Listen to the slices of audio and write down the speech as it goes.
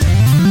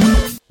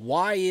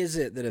Why is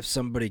it that if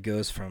somebody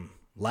goes from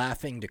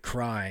laughing to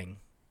crying,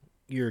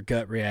 your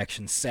gut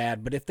reaction's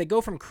sad, but if they go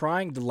from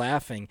crying to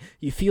laughing,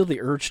 you feel the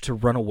urge to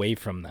run away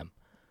from them?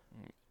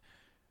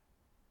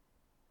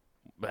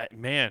 But,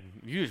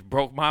 man, you just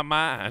broke my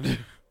mind.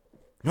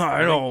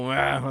 I know,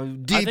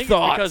 man. Deep I think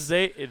thoughts. It's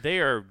because they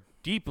are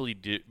deeply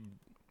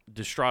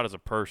distraught as a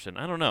person.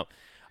 I don't know.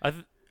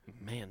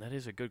 Man, that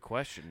is a good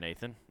question,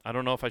 Nathan. I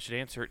don't know if I should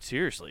answer it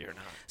seriously or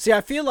not. See, I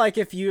feel like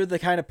if you're the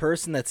kind of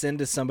person that's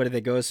into somebody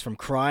that goes from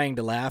crying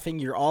to laughing,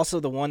 you're also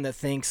the one that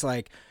thinks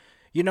like,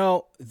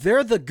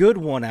 they're the good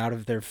one out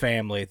of their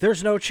family.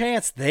 There's no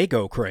chance they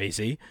go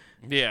crazy.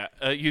 Yeah,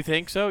 you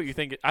think so? I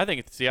think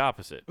it's the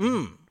opposite.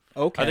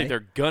 Okay. I think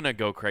they're gonna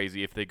go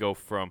crazy if they go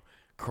from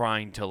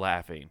crying to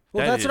laughing.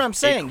 Well, that's what I'm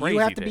saying. You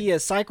have to be a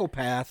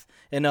psychopath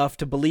enough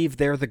to believe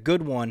they're the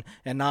good one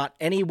and not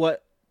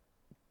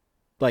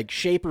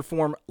shape or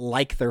form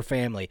like their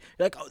family.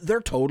 Like,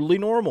 they're totally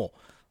normal.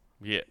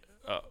 Yeah.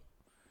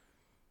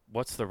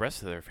 What's the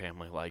rest of their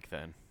family like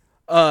then?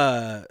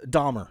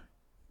 Dahmer.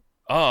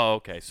 Oh,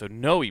 okay. So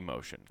no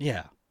emotion.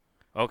 Yeah.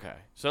 Okay.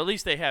 So at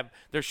least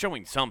they're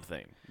showing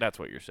something. That's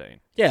what you're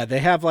saying. Yeah, they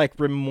have like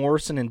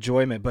remorse and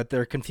enjoyment, but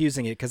they're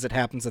confusing it because it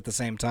happens at the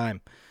same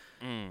time.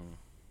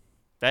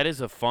 That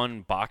is a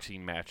fun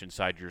boxing match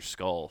inside your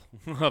skull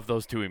of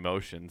those two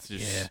emotions.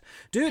 Yeah,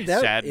 dude,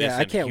 sadness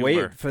I can't and wait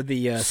humor, for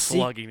the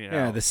slugging it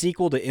out. the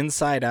sequel to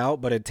Inside Out,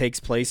 but it takes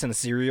place in a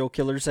serial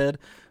killer's head.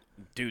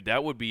 Dude,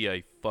 that would be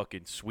a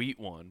fucking sweet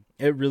one.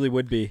 It really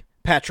would be.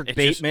 Patrick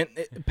Bateman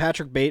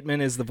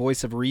is the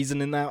voice of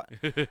reason in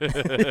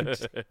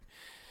that.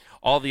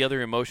 All the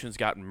other emotions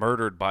got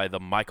murdered by the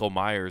Michael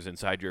Myers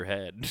inside your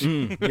head.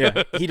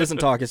 Yeah, he doesn't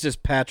talk. It's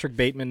just Patrick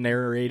Bateman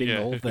narrating the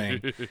whole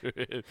thing.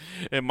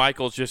 And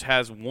Michael just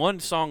has one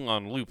song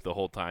on loop the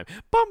whole time.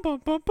 Bum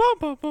bum bum bum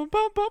bum bum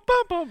bum bum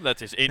bum bum.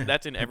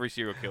 That's in every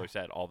serial killer's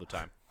head all the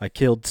time. I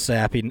killed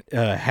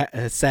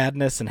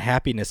sadness and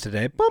happiness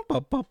today. Bum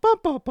bum bum bum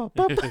bum bum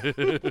bum.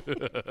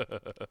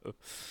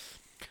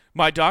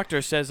 My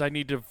doctor says I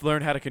need to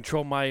learn how to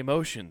control my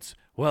emotions.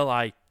 Well,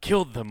 I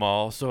killed them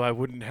all so I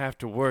wouldn't have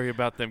to worry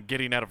about them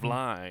getting out of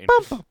line.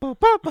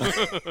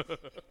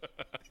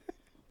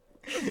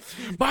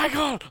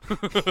 Michael!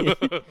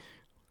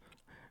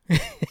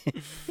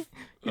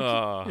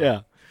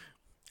 Yeah.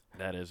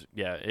 That is,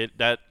 yeah,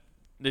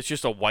 it's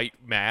just a white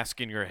mask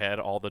in your head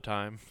all the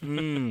time.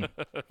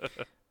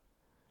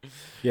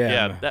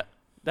 Yeah.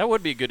 That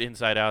would be a good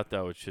Inside Out,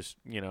 though. It's just,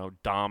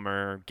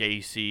 Dahmer,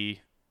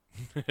 Gacy,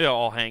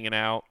 all hanging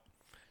out,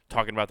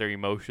 talking about their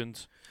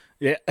emotions.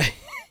 Yeah.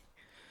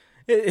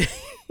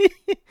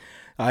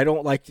 I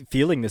don't like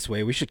feeling this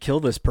way. We should kill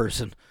this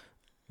person.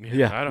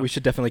 Yeah, we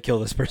should definitely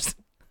kill this person.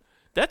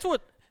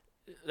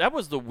 That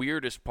was the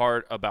weirdest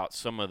part about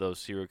some of those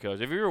serial killers.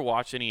 Have you ever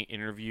watched any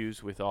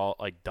interviews with all,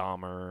 like,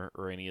 Dahmer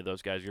or any of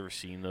those guys? You ever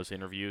seen those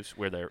interviews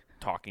where they're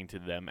talking to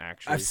them,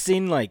 actually? I've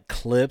seen, like,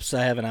 clips.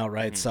 I haven't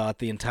outright saw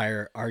the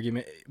entire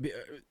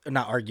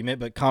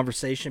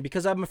conversation,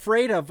 because I'm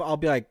afraid I'll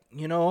be like,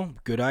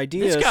 good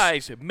ideas. This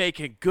guy's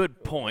making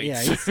good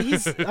points.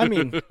 Yeah, I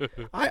mean,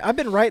 I've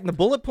been writing the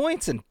bullet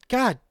points, and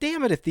God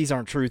damn it if these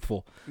aren't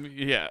truthful.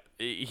 Yeah,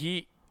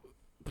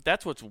 but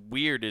that's what's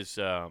weird is,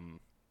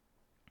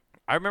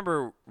 I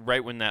remember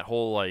right when that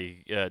whole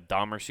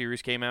Dahmer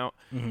series came out,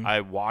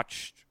 I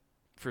watched,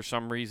 for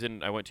some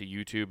reason, I went to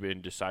YouTube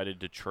and decided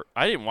to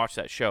I didn't watch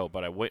that show,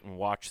 but I went and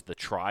watched the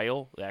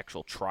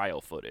actual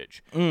trial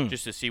footage,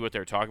 just to see what they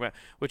were talking about,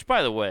 which,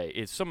 by the way,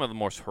 is some of the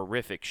most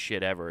horrific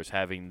shit ever, is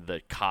having the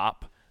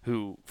cop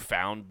who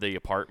found the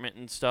apartment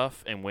and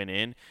stuff and went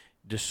in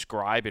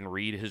describe and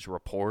read his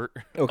report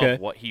of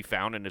what he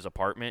found in his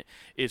apartment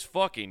is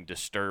fucking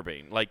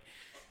disturbing. Like,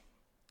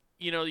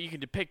 you can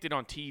depict it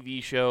on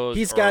TV shows.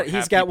 He's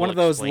got one of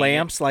those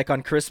lamps like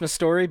on Christmas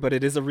Story, but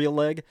it is a real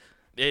leg.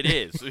 It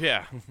is,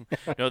 yeah.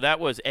 No, that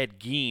was Ed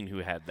Gein who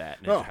had that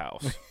in his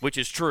house, which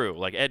is true.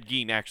 Like, Ed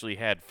Gein actually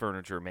had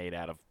furniture made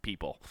out of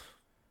people.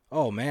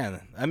 Oh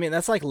man, I mean,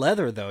 that's like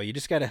leather, though. You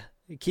just gotta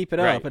keep it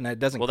up, and it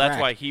doesn't. Well, crack.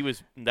 that's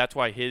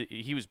why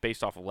he was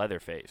based off of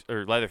Leatherface,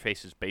 or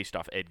Leatherface is based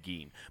off Ed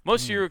Gein.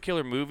 Most serial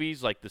killer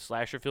movies, like the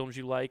slasher films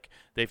you like,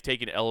 they've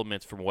taken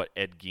elements from what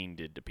Ed Gein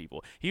did to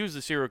people. He was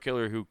the serial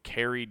killer who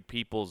carried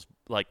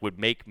would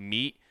make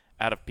meat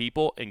out of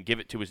people and give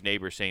it to his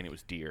neighbor, saying it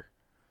was deer.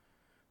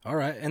 All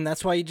right, and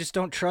that's why you just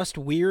don't trust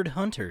weird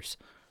hunters.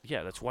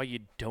 Yeah, that's why you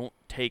don't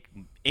take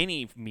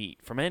any meat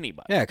from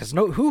anybody. Yeah, because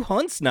who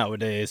hunts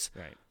nowadays?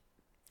 Right.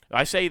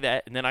 I say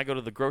that, and then I go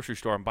to the grocery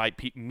store and buy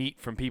meat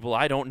from people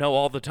I don't know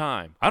all the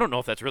time. I don't know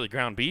if that's really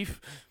ground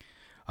beef.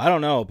 I don't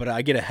know, but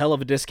I get a hell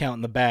of a discount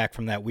in the back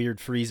from that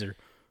weird freezer.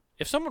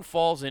 If someone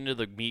falls into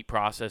the meat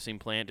processing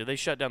plant, do they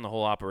shut down the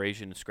whole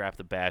operation and scrap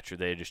the batch, or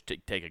do they just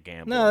take a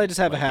gamble? No, they just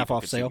have a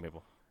half-off sale.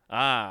 People?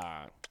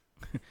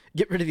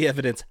 Get rid of the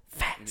evidence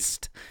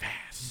fast.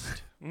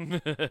 I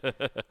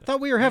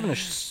thought we were having a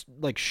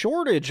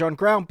shortage on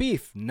ground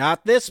beef.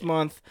 Not this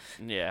month.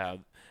 Yeah.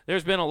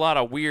 There's been a lot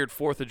of weird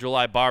 4th of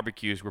July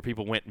barbecues where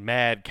people went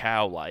mad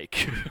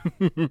cow-like.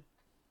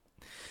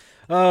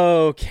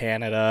 Oh,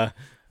 Canada.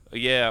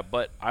 Yeah,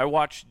 but I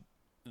watched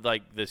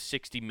like the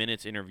 60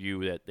 Minutes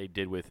interview that they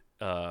did with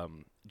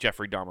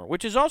Jeffrey Dahmer,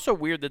 which is also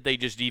weird that they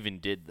just even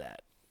did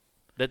that.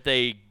 That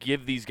they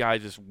give these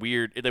guys this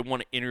weird. They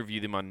want to interview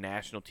them on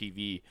national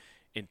TV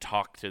and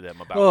talk to them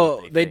about.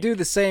 What they think. do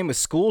the same with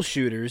school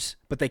shooters,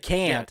 but they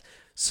can't. Yeah.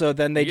 So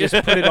then they just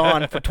put it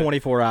on for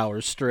 24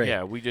 hours straight.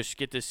 Yeah, we just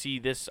get to see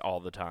this all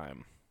the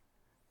time.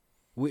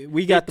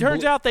 We got. It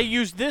turns out they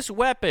use this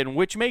weapon,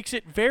 which makes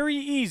it very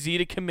easy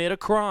to commit a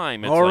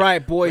crime. It's all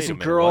right, boys and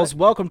girls,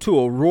 welcome to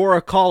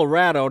Aurora,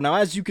 Colorado. Now,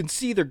 as you can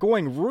see, they're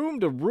going room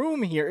to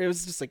room here. It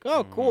was just like,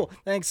 oh, cool.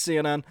 Thanks,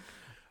 CNN.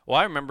 Well,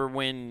 I remember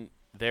when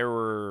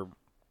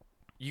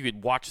you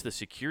could watch the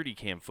security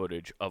cam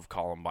footage of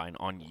Columbine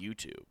on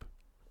YouTube.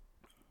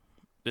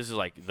 This is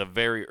like the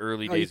very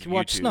early days you can of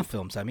watch YouTube. snuff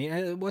films. I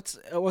mean,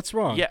 what's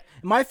wrong? Yeah.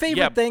 My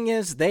favorite thing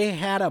is they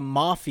had a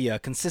mafia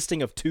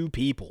consisting of 2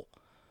 people.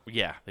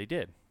 Yeah, they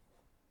did.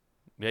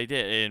 They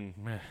did,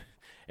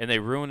 and they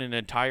ruined an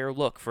entire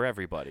look for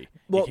everybody.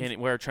 Well, you can't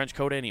wear a trench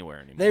coat anywhere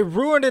anymore. They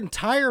ruined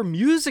entire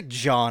music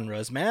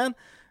genres, man.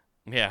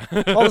 Yeah.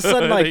 All of a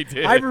sudden, like,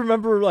 I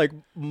remember, like,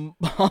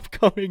 Mom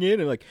coming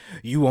in and, like,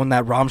 you own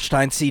that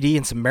Rammstein CD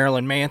and some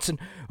Marilyn Manson?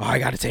 Oh, I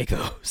got to take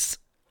those.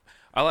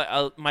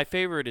 My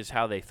favorite is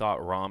how they thought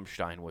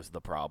Rammstein was the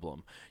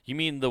problem. You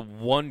mean the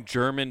one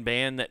German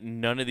band that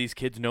none of these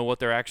kids know what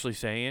they're actually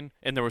saying,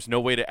 and there was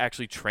no way to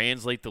actually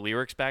translate the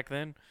lyrics back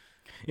then?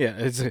 Yeah,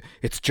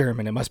 it's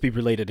German. It must be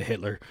related to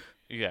Hitler.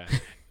 Yeah.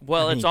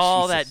 Well, it's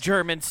all Jesus. That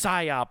German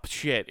psyop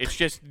shit. It's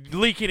just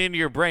leaking into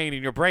your brain,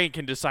 and your brain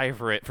can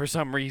decipher it for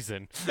some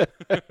reason.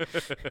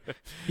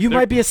 You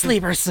might be a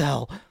sleeper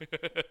cell.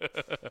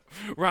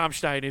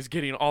 Rammstein is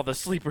getting all the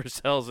sleeper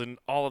cells in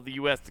all of the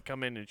U.S. to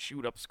come in and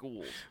shoot up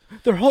schools.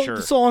 Their whole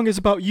song is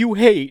about you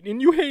hate,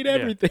 and you hate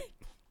everything.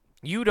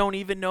 You don't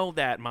even know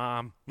that,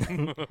 Mom.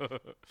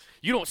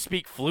 You don't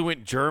speak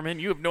fluent German.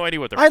 You have no idea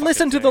what they're I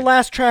listened to saying. the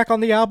last track on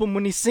the album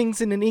when he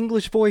sings in an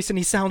English voice and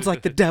he sounds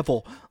like the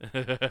devil.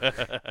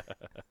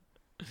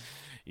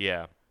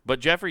 Yeah. But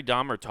Jeffrey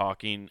Dahmer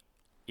talking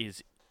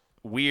is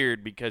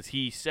weird because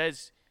he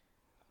says,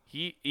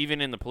 even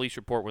in the police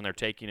report when they're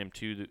taking him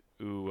to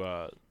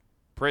the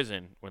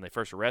prison, when they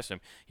first arrest him,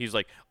 he's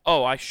like,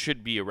 oh, I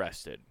should be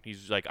arrested.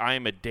 He's like, I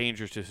am a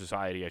danger to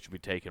society. I should be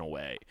taken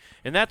away.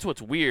 And that's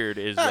what's weird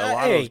is a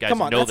lot of those guys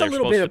come on, know that's they're a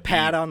little supposed bit to of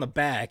pat be, on the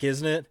back,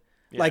 isn't it?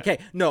 Yeah. Like, hey,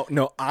 no,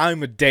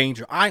 I'm a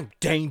danger. I'm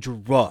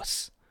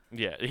dangerous.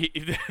 Yeah,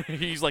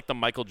 he's like the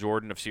Michael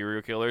Jordan of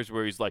serial killers,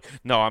 where he's like,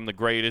 no, I'm the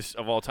greatest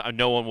of all time.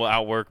 No one will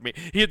outwork me.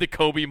 He had the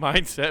Kobe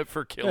mindset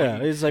for killing. Yeah,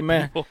 he's like,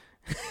 man.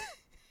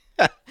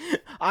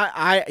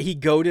 He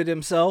goated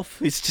himself.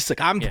 He's just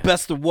like, I'm the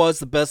best there was,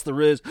 the best there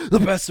is, the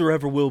best there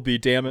ever will be,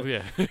 damn it.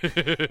 Yeah.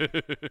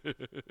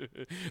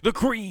 The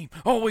cream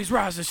always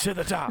rises to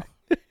the top.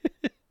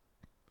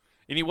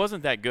 And he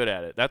wasn't that good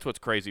at it. That's what's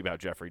crazy about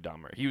Jeffrey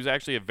Dahmer. He was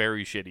actually a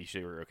very shitty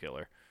serial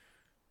killer.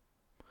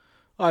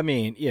 I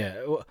mean,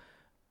 yeah.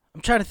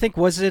 I'm trying to think,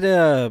 was it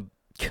the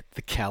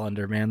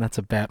calendar, man? That's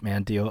a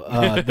Batman deal.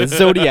 The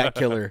Zodiac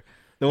killer.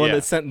 The one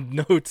that sent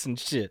notes and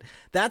shit.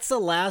 That's the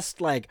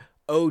last, like,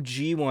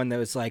 OG one that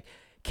was like,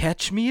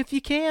 catch me if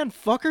you can,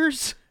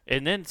 fuckers.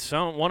 And then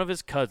one of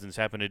his cousins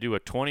happened to do a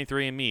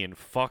 23andMe and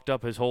fucked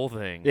up his whole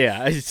thing.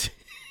 Yeah.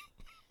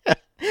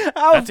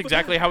 That's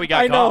exactly how he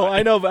got caught.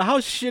 I know, but how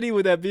shitty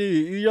would that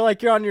be? You're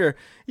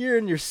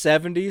in your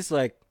 70s,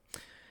 like,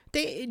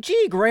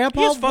 gee, Grandpa.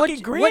 He has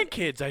fucking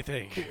grandkids, I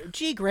think.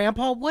 Gee,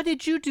 Grandpa, what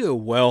did you do?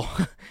 Well,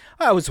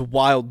 I was a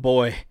wild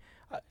boy.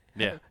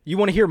 Yeah. You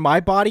want to hear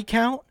my body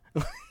count?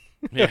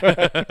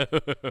 Yeah.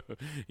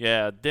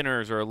 Yeah,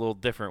 dinners are a little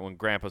different when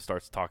Grandpa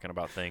starts talking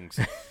about things.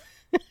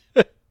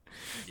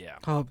 Yeah.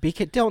 Oh,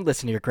 don't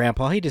listen to your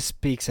Grandpa. He just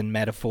speaks in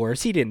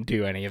metaphors. He didn't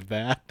do any of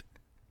that.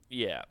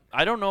 Yeah.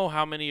 I don't know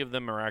how many of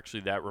them are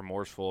actually that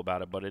remorseful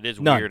about it, but it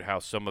is None. weird how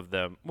some of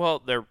them,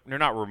 well, they're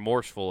not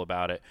remorseful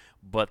about it,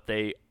 but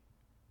they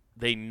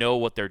know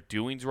what they're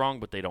doing's wrong,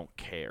 but they don't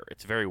care.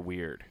 It's very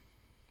weird.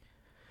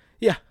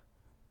 Yeah.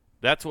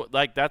 That's what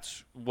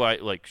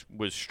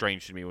was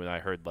strange to me when I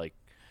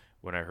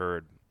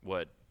heard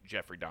what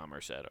Jeffrey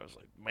Dahmer said. I was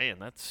like, man,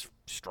 that's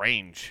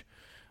strange.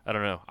 I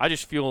don't know. I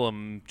just feel a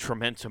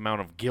tremendous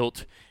amount of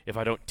guilt if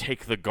I don't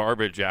take the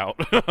garbage out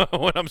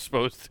when I'm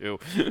supposed to.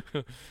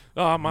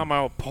 Oh,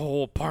 my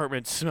whole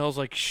apartment smells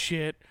like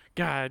shit.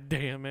 God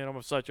damn it,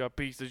 I'm such a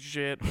piece of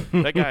shit.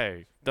 That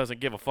guy doesn't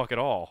give a fuck at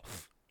all.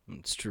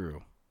 It's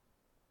true.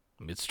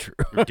 It's true.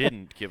 Or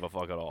didn't give a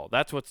fuck at all.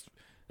 That's what's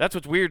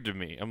weird to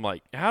me. I'm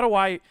like, how do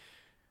I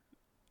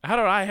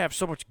have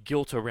so much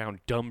guilt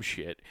around dumb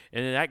shit,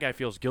 and then that guy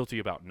feels guilty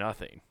about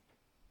nothing?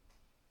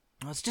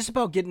 It's just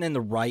about getting in the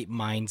right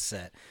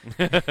mindset.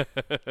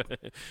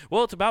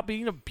 Well, it's about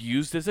being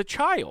abused as a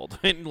child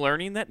and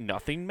learning that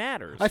nothing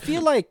matters. I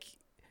feel like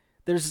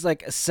there's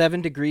like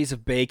 7 degrees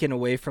of bacon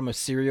away from a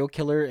serial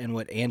killer and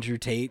what Andrew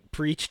Tate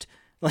preached.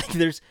 Like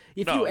there's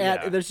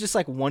just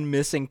like one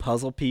missing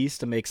puzzle piece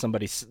to make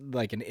somebody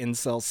like an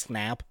incel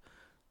snap.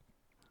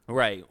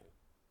 Right.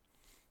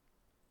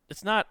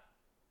 It's not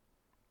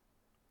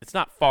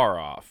far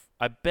off.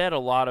 I bet a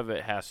lot of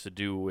it has to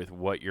do with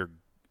what your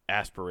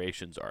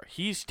aspirations are.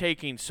 He's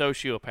taking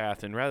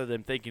sociopath, and rather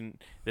than thinking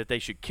that they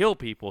should kill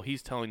people,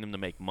 he's telling them to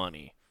make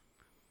money.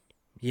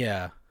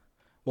 Yeah.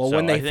 Well, So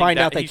when they I think find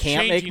that out they he's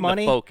can't make changing the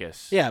money,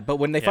 focus. yeah. But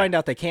when they Yeah. find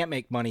out they can't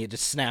make money, it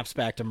just snaps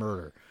back to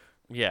murder.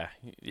 Yeah.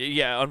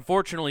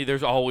 Unfortunately,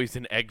 there's always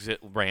an exit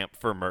ramp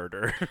for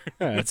murder.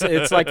 Yeah,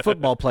 it's like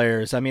football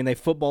players. I mean, they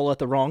football at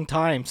the wrong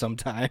time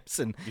sometimes,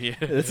 and Yeah.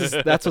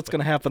 that's what's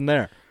going to happen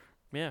there.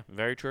 Yeah,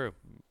 very true.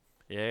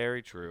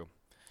 Very true.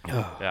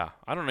 Yeah,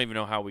 I don't even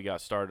know how we got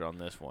started on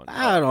this one.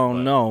 I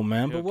don't know,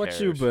 man. who But what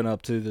you cares? been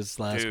up to this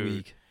last Dude.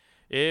 week?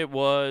 It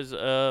was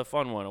a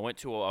fun one. I went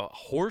to a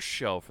horse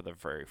show for the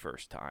very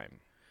first time.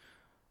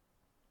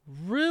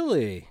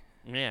 Really?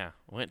 Yeah,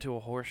 went to a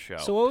horse show.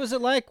 So what was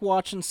it like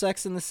watching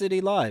Sex in the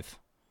City live?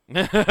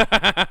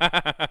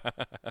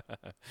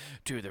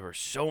 Dude, there were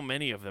so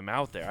many of them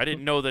out there. I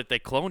didn't know that they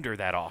cloned her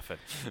that often.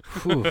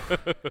 Whew.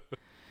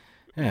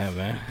 Yeah,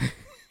 man.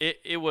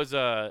 It was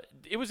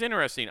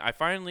interesting. I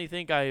finally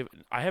think I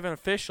haven't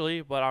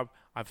officially, but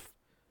I'm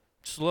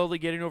slowly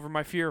getting over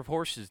my fear of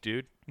horses,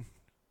 dude.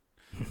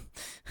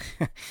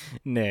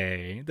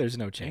 Nay, there's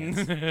no chance.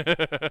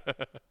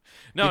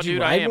 No, Did you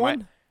dude, ride I am.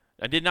 one?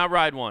 I did not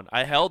ride one.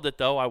 I held it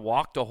though. I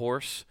walked a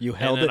horse. You and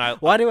held then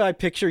it. Why do I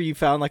picture you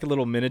found like a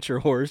little miniature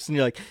horse and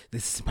you're like,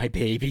 "This is my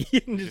baby,"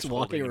 and just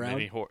walking holding a around?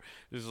 mini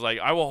This is like,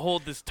 I will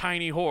hold this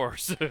tiny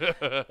horse.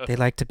 They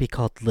like to be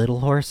called little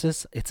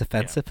horses. It's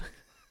offensive.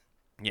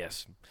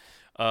 Yes.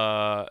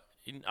 I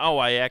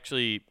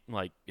actually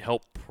like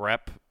helped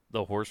prep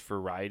the horse for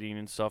riding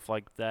and stuff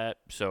like that.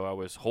 So I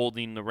was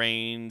holding the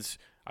reins.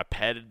 I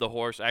petted the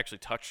horse. I actually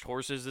touched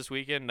horses this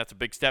weekend. That's a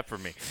big step for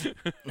me.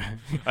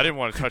 I didn't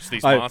want to touch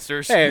these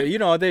monsters. Hey,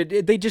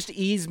 they just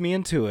eased me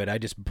into it. I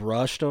just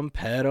brushed them,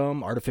 pet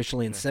them,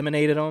 artificially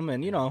inseminated them,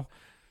 and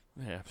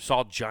Yeah,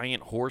 saw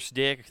giant horse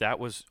dick. That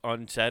was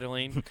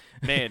unsettling.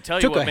 Man, tell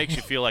you Took what a- makes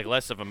you feel like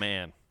less of a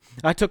man.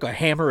 I took a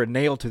hammer and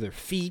nail to their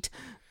feet.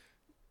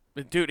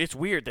 Dude, it's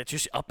weird. That's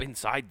just up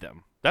inside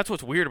them. That's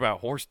what's weird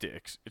about horse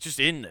dicks. It's just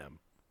in them.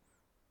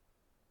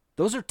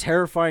 Those are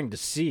terrifying to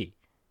see.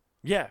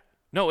 Yeah.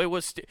 No, it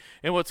was.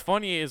 And what's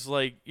funny is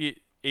like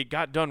it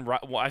got done.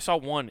 Well, I saw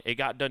one. It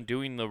got done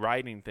doing the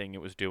riding thing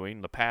it was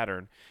doing, the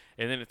pattern,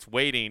 and then it's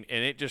waiting,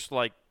 and it just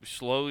like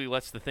slowly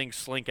lets the thing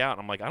slink out.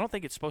 And I'm like, I don't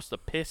think it's supposed to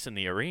piss in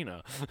the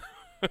arena.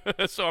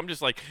 So I'm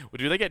just like, well,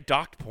 do they get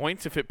docked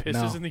points if it pisses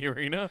No. in the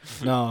arena?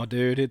 No,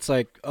 dude, it's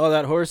like, oh,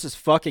 that horse is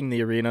fucking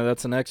the arena.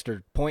 That's an extra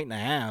 1.5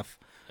 points.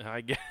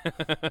 I guess.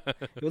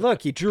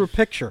 Look, he drew a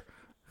picture.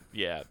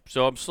 Yeah.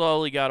 So I'm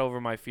slowly got over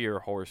my fear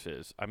of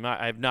horses. I've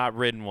not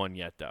ridden one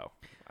yet though.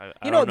 I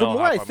You don't know, the know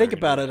more how I I'm think ever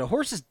about gonna it, do a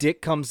horse's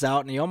dick comes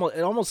out, and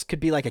it almost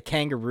could be like a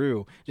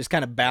kangaroo, just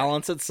kind of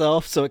balance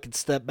itself so it can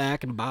step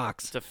back and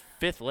box. It's a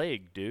fifth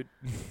leg, dude.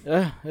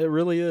 Yeah, it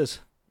really is.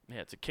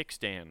 Yeah, it's a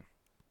kickstand.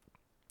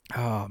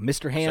 Oh,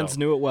 Mr. Hands So-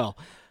 knew it well.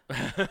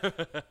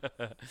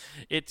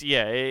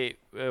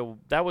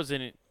 That was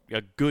a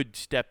good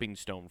stepping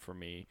stone for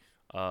me.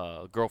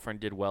 Girlfriend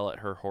did well at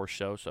her horse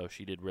show, so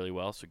she did really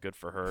well. So good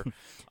for her. Did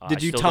I you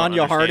still don't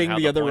Tanya understand Harding how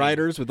the other pointing-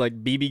 riders with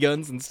like BB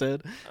guns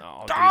instead?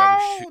 Oh, dude,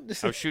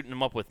 I was shooting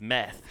them up with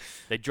meth.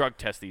 They drug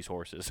test these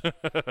horses. I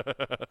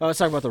was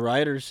talking about the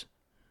riders.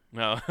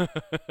 No,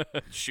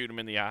 shoot them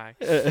in the eye.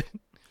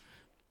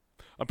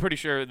 I'm pretty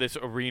sure this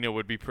arena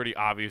would be pretty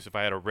obvious if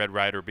I had a Red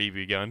Ryder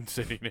BB gun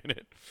sitting in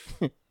it.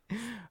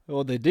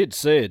 Well, they did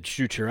say it'd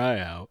shoot your eye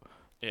out.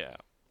 Yeah.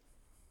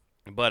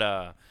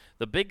 But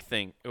the big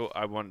thing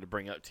I wanted to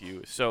bring up to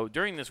you. So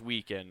during this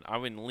weekend,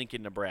 I'm in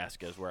Lincoln,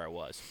 Nebraska is where I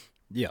was.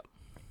 Yeah.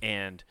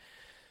 And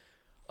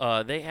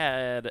they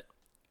had,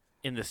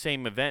 in the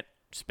same event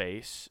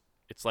space,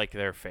 it's like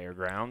their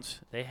fairgrounds,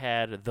 they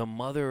had the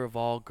mother of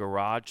all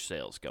garage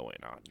sales going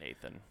on,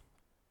 Nathan.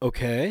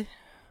 Okay.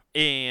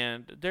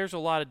 And there's a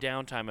lot of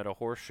downtime at a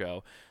horse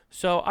show.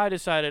 So I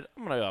decided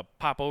I'm going to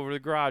pop over to the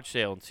garage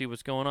sale and see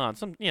what's going on.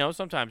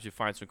 Sometimes you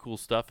find some cool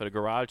stuff at a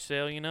garage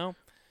sale,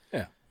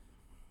 Yeah.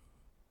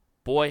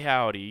 Boy,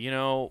 howdy.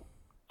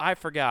 I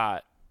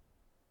forgot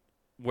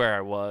where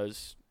I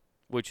was,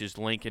 which is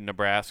Lincoln,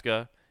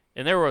 Nebraska.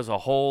 And there was a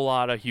whole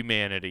lot of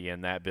humanity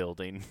in that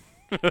building.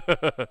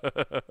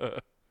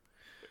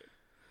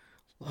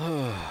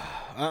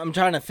 I'm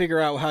trying to figure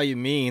out how you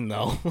mean,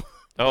 though.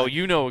 Oh,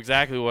 you know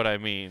exactly what I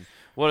mean.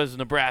 What is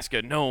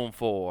Nebraska known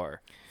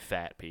for?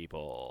 Fat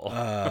people.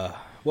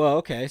 Well,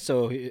 okay,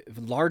 so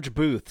large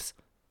booths.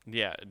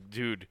 Yeah,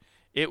 dude.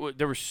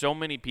 There were so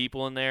many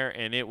people in there,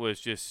 and it was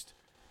just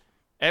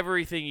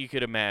everything you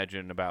could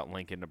imagine about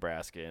Lincoln,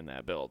 Nebraska in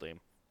that building.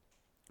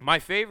 My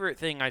favorite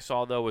thing I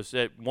saw, though, was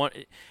that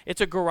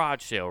it's a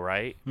garage sale,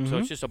 right? So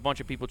it's just a bunch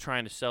of people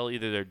trying to sell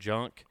either their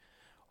junk,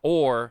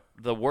 or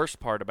the worst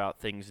part about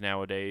things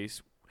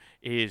nowadays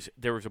is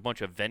there was a bunch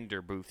of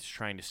vendor booths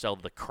trying to sell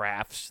the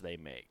crafts they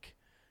make.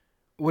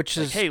 Which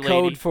Like, is hey,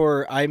 code lady.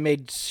 for I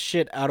made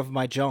shit out of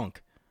my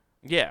junk.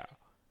 Yeah,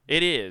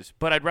 it is.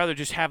 But I'd rather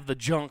just have the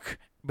junk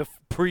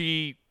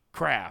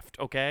pre-craft,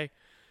 okay?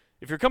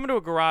 If you're coming to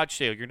a garage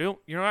sale,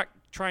 you're not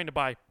trying to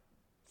buy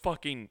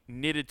fucking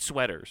knitted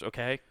sweaters,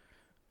 okay?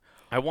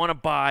 I want to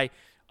buy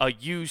a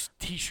used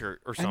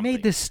T-shirt or something. I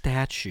made this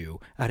statue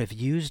out of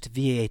used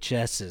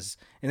VHSs,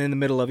 and in the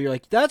middle of it, you're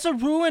like, that's a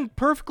ruined,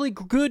 perfectly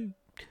good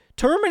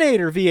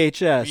Terminator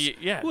VHS.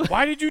 Yeah.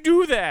 Why did you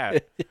do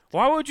that?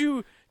 Why would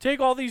you take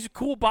all these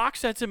cool box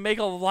sets and make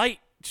a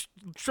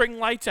string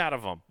lights out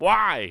of them?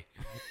 Why?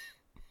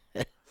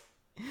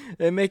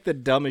 They make the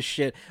dumbest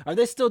shit. Are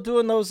they still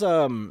doing those,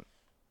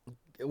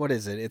 what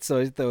is it? It's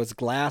those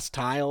glass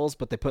tiles,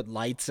 but they put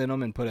lights in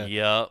them and put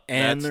a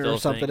N or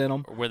something in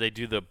them. Where they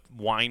do the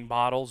wine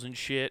bottles and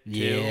shit, too.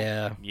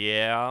 Yeah.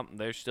 Yeah,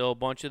 there's still a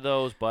bunch of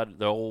those, but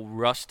the old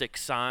rustic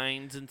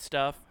signs and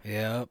stuff.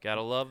 Yeah.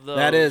 Gotta love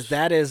those.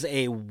 That is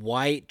a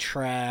white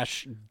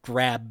trash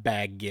grab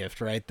bag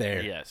gift right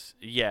there. Yes.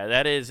 Yeah,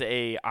 that is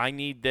I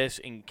need this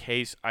in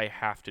case I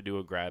have to do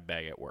a grab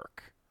bag at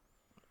work.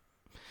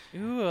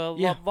 Ooh,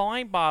 a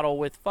wine bottle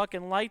with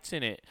fucking lights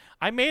in it.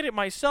 I made it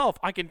myself.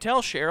 I can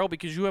tell, Cheryl,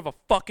 because you have a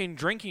fucking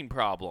drinking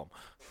problem.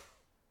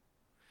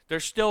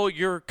 There's still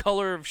your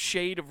color of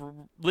shade of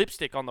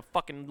lipstick on the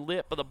fucking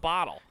lip of the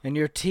bottle. And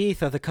your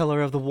teeth are the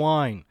color of the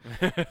wine.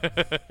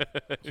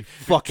 You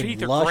fucking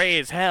teeth lush. are gray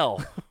as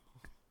hell.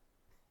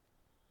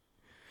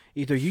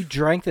 Either you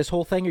drank this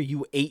whole thing or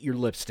you ate your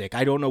lipstick.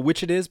 I don't know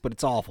which it is, but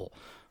it's awful.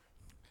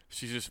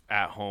 She's just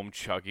at home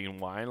chugging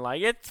wine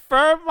like, it's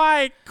for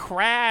my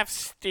craft,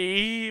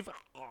 Steve.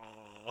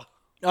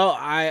 Oh,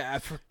 I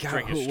forgot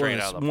Drink who it it straight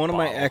was. out of the One of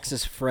my bottle.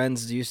 ex's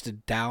friends used to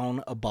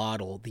down a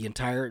bottle the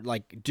entire,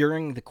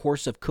 during the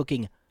course of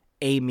cooking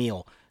a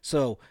meal.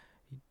 So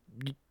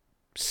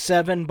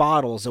 7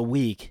 bottles a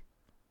week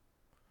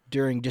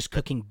during just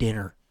cooking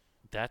dinner.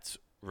 That's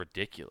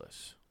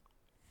ridiculous.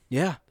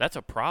 Yeah. That's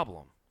a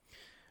problem.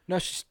 No,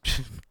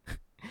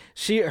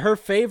 her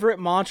favorite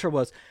mantra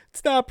was,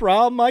 it's not a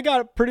problem. I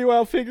got it pretty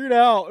well figured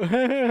out.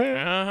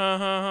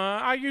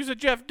 I use a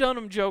Jeff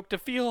Dunham joke to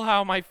feel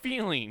how my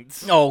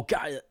feelings. Oh,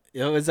 God.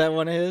 Is that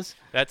one of his?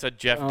 That's a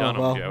Jeff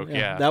Dunham joke,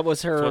 yeah. That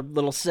was her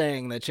little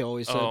saying that she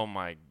always said. Oh,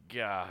 my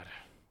God.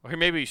 Or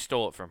maybe he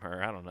stole it from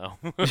her. I don't know.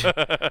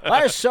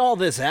 I saw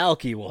this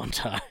alky one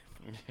time.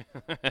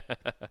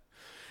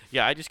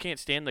 Yeah, I just can't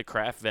stand the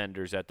craft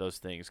vendors at those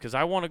things because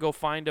I want to go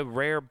find a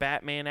rare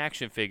Batman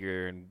action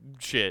figure and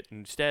shit.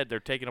 Instead, they're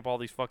taking up all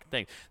these fucking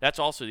things. That's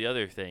also the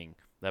other thing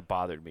that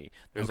bothered me.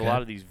 There's a lot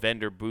of these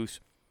vendor booths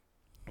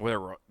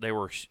where they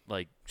were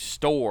like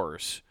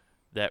stores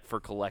that for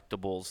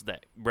collectibles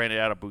that rented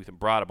out a booth and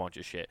brought a bunch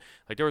of shit.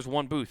 Like there was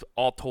one booth,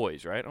 all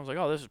toys, right? I was like,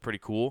 oh, this is pretty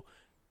cool.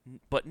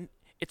 But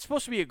it's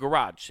supposed to be a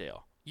garage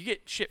sale. You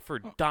get shit for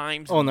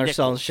dimes. Oh, and they're nickels.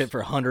 selling shit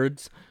for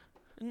hundreds.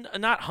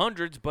 Not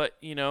hundreds, but,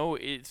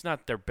 it's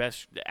not their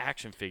best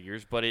action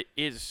figures, but it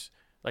is,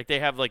 like, they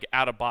have, like,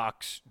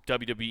 out-of-box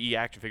WWE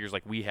action figures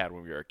like we had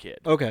when we were a kid.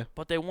 Okay.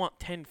 But they want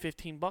 $10,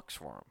 $15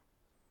 for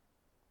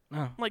them.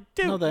 Oh. I'm like,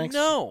 dude, No, thanks.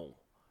 no.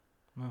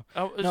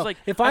 No. Like,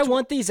 if I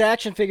want these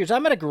action figures,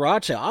 I'm at a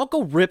garage sale. I'll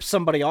go rip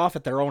somebody off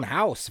at their own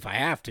house if I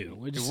have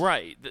to.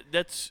 Right.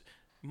 That's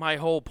my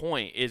whole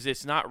point is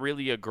it's not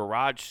really a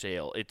garage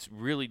sale. It's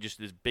really just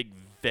this big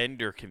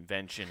vendor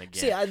convention again.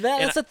 See,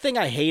 that's the thing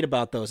I hate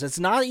about those. It's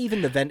not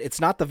even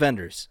it's not the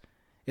vendors.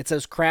 It's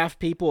those craft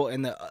people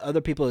and the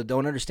other people that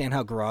don't understand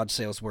how garage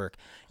sales work.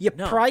 You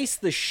price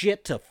the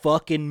shit to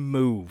fucking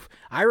move.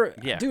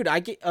 Dude,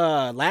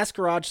 last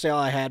garage sale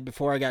I had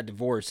before I got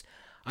divorced,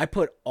 I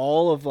put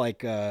all of my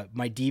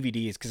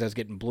DVDs because I was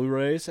getting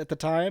Blu-rays at the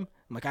time.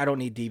 I'm like, I don't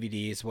need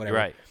DVDs, whatever.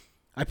 Right.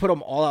 I put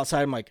them all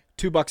outside. I'm like,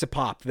 $2 a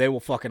pop. They will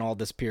fucking all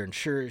disappear. And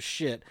sure as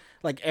shit,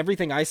 like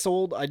everything I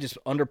sold, I just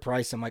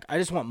underpriced. I'm like, I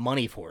just want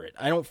money for it.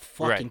 I don't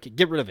fucking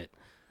get rid of it.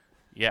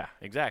 Yeah,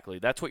 exactly.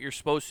 That's what you're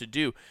supposed to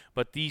do.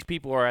 But these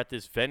people are at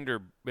this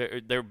vendor.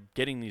 They're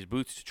getting these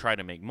booths to try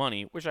to make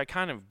money, which I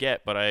kind of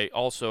get. But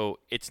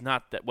it's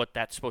not what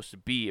that's supposed to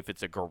be. If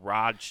it's a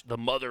garage, the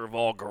mother of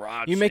all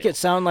garage. You make it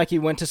sound like you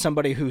went to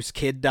somebody whose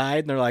kid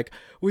died, and they're like,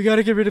 "We got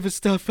to get rid of his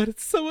stuff, but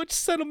it's so much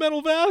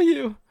sentimental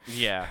value."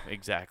 Yeah,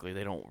 exactly.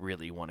 They don't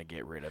really want to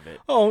get rid of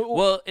it. Oh,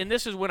 well, and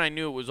this is when I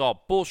knew it was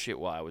all bullshit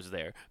while I was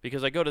there,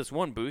 because I go to this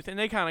one booth and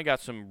they kind of got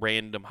some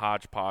random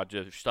hodgepodge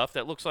of stuff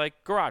that looks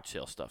like garage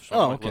sale stuff.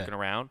 So I'm looking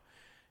around,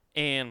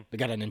 and they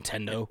got a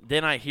Nintendo.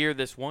 Then I hear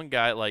this one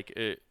guy like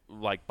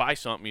buy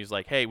something. He's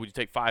like, "Hey, would you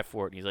take $5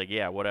 for it?" And he's like,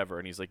 "Yeah, whatever."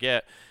 And he's like, "Yeah,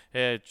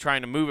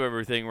 trying to move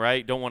everything,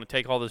 right? Don't want to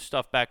take all this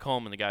stuff back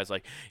home." And the guy's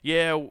like,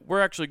 "Yeah,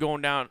 we're actually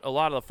going down. A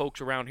lot of the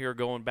folks around here are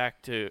going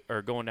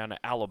down to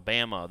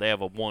Alabama. They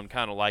have a one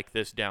kind of like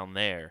this down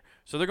there.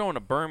 So they're going to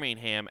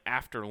Birmingham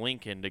after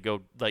Lincoln to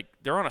go. Like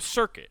they're on a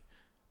circuit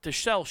to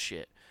sell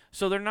shit.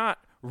 So they're not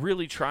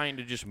really trying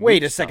to just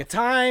wait move a second. stuff.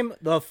 Time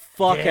the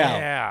fuck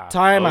Yeah. out.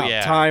 Time Oh, out.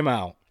 yeah. Time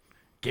out.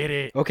 Get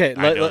it? Okay.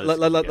 No.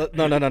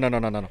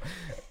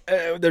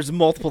 There's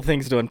multiple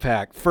things to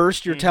unpack.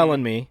 First, you're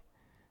telling me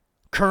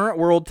current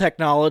world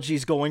technology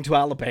is going to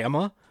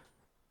Alabama.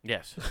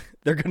 Yes.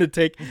 They're gonna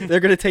take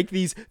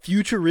these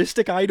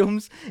futuristic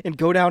items and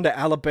go down to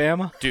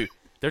Alabama. Dude,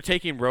 they're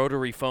taking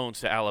rotary phones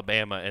to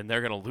Alabama and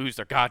they're gonna lose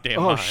their goddamn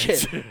Oh minds.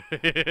 shit!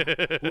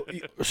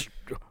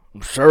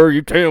 Sir,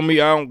 you tell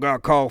me I don't got to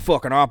call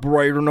fucking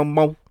operator no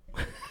more?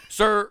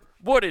 Sir,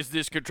 what is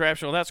this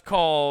contraption? Well, that's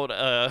called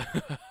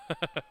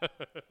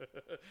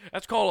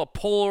that's called a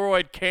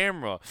Polaroid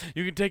camera.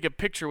 You can take a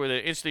picture with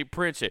it, instantly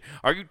prints it.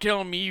 Are you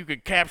telling me you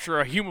could capture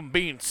a human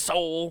being's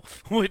soul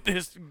with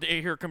this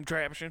here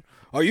contraption?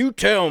 Are you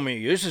telling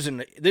me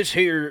this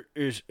here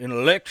is an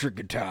electric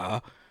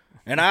guitar,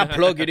 and I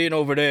plug it in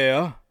over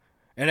there,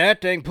 and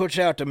that thing puts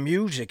out the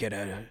music at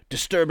a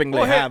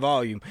disturbingly high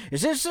volume?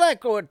 Is this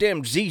like what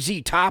them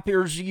ZZ Top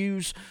ears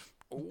use?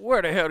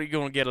 Where the hell are you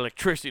going to get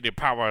electricity to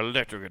power an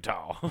electric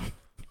guitar?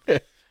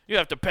 You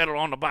have to pedal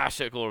on the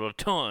bicycle or the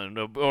ton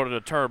or to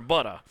turn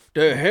butter.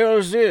 The hell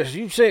is this?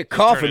 You say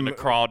coffee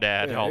maker?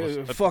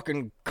 Crawdad.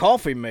 Fucking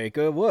coffee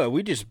maker. What?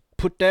 We just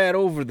put that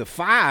over the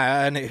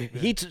fire and it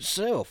heats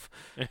itself.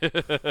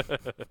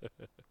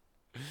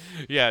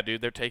 Yeah,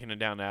 dude, they're taking it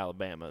down to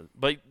Alabama.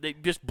 But they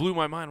just blew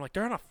my mind. I'm like,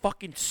 they're on a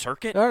fucking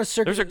circuit? They're on a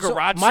circuit. There's a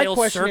garage my sale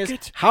question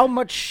circuit? Is, how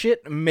much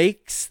shit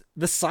makes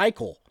the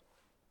cycle?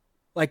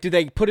 Like, do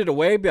they put it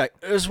away and be like,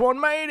 this one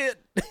made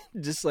it?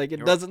 Just like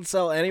it doesn't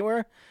sell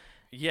anywhere?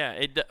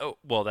 Yeah,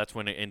 well, that's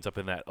when it ends up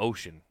in that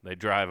ocean. They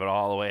drive it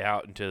all the way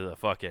out into the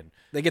fucking...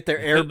 They get their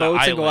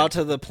airboats and go out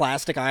to the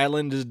plastic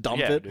island and just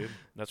dump it? Yeah, dude.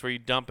 That's where you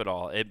dump it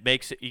all. It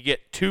makes it... You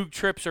get 2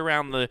 trips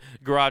around the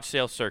garage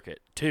sale circuit.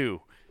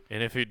 2.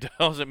 And if it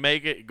doesn't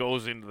make it, it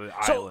goes into the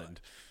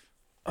island.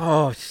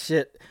 Oh,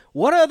 shit.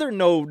 What other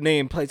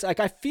no-name places?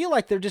 Like, I feel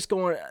like they're just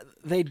going...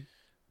 They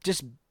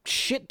just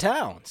shit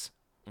towns.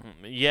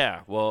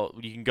 Yeah, well,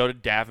 you can go to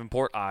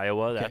Davenport,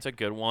 Iowa. That's a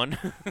good one.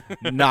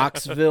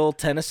 Knoxville,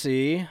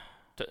 Tennessee.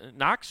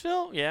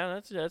 Knoxville? Yeah,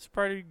 that's a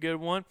pretty good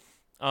one.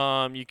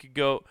 You could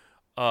go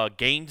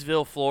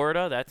Gainesville,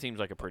 Florida. That seems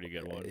like a pretty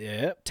good one.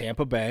 Yeah,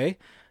 Tampa Bay.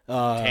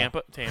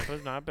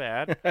 Tampa's not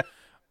bad.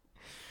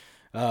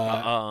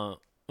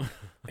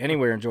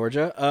 Anywhere in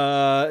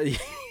Georgia.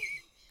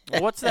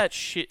 What's that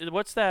shit?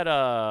 What's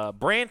that?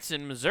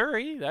 Branson,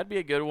 Missouri. That'd be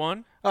a good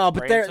one. Oh,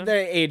 but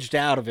they're aged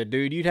out of it,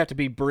 dude. You'd have to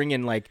be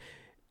bringing like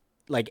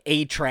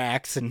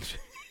A-tracks and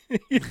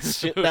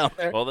shit down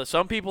there. Well,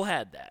 some people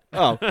had that.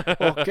 Oh,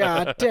 well,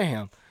 god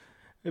damn.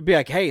 It'd be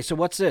like, hey, so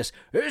what's this?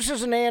 This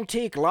is an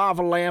antique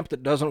lava lamp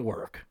that doesn't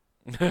work.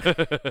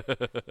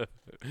 It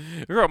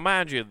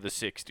reminds you of the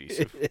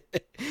 60s.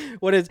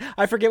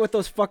 I forget what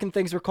those fucking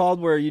things were called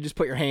where you just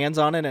put your hands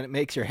on it and it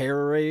makes your hair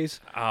erase.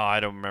 Oh,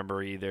 I don't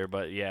remember either,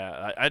 but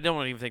yeah, I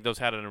don't even think those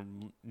had a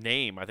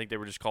name. I think they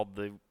were just called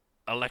the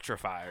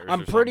electrifiers.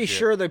 I'm pretty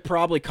sure they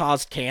probably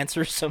caused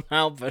cancer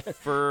somehow, but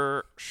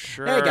for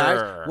sure. Hey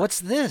guys, what's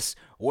this?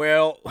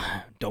 Well,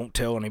 don't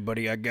tell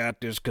anybody I got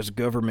this because the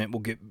government will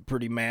get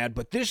pretty mad,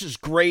 but this is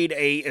grade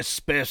A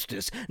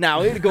asbestos.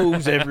 Now, it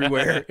goes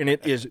everywhere, and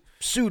it is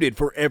suited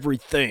for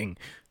everything.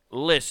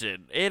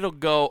 Listen,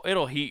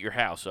 it'll heat your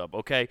house up,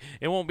 okay?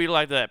 It won't be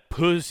like that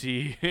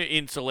pussy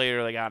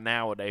insulator they got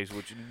nowadays,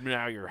 which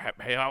now your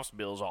house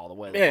bill's all the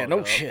way. Yeah,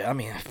 no shit. I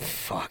mean,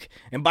 fuck.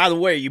 And by the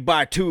way, you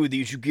buy 2 of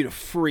these, you get a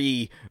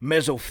free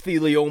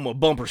mesothelioma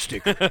bumper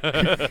sticker.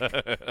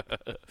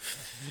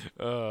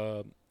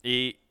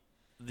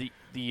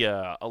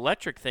 The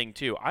electric thing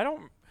too.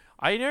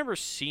 I never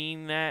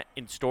seen that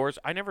in stores.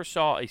 I never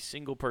saw a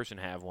single person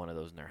have one of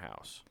those in their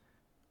house.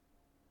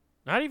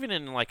 Not even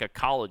in like a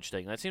college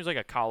thing. That seems like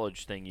a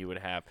college thing you would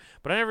have.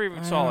 But I never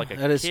even saw like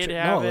a kid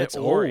have it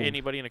or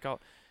anybody in a college.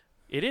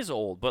 It is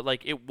old, but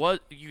like it was.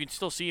 You can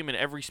still see them in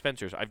every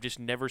Spencer's. I've just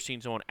never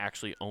seen someone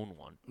actually own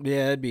one.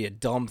 Yeah, it'd be a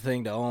dumb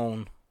thing to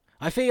own.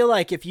 I feel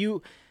like if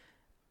you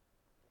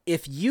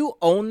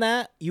own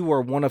that, you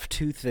are one of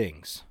 2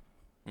 things.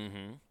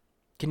 Mm-hmm.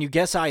 Can you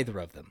guess either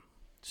of them?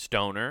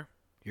 Stoner.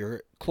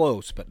 You're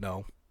close, but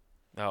no.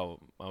 Oh,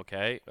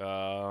 okay.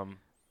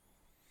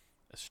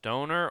 A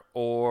stoner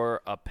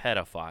or a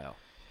pedophile?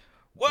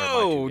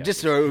 Whoa,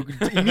 just an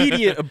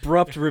immediate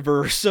abrupt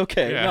reverse.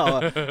 Okay, yeah. No,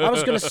 I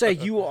was going to say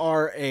you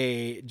are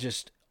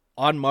just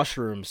on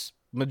mushrooms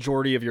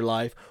majority of your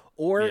life,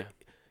 or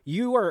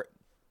you are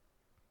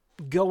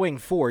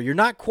you're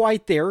not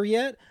quite there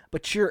yet,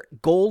 but your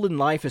goal in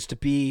life is to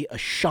be a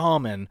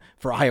shaman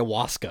for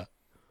ayahuasca.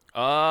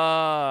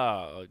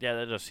 Oh, yeah,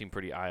 that does seem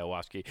pretty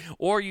ayahuasca.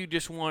 Or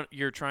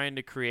you're trying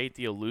to create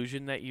the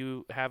illusion that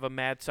you have a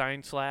mad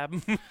science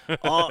lab.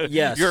 Oh,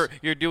 yes.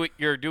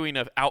 You're doing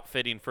an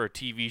outfitting for a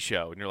TV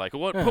show, and you're like,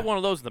 what? Put one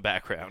of those in the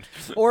background.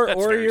 Or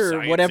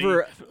you're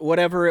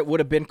whatever it would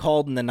have been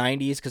called in the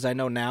 90s, because I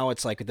know now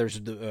it's like there's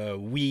the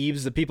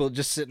weebs, the people that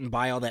just sit and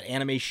buy all that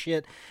anime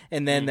shit,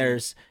 and then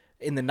there's.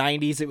 In the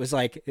 90s, it was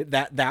like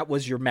that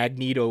was your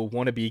Magneto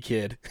wannabe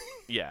kid.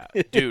 Yeah,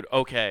 dude.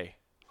 Okay.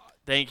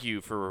 Thank you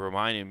for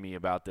reminding me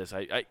about this.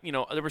 I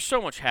there was so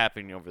much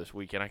happening over this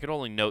weekend. I could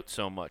only note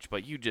so much,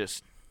 but you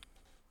just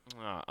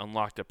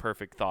unlocked a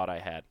perfect thought I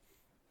had.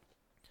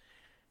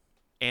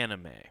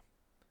 Anime.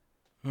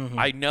 Mm-hmm.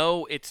 I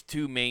know it's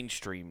too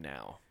mainstream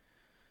now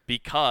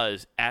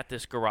because at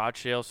this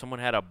garage sale, someone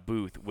had a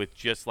booth with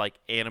just like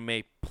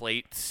anime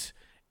plates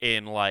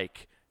and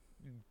like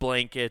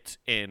blankets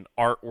and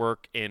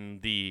artwork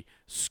and the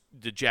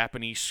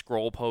Japanese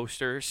scroll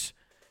posters.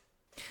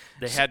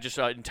 They had just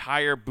an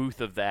entire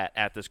booth of that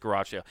at this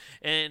garage sale,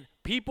 and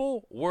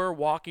people were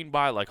walking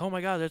by like, "Oh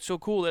my god, that's so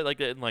cool!" That like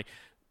that, and like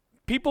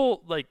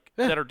people like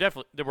that are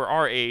definitely that were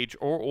our age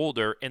or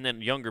older, and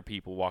then younger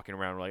people walking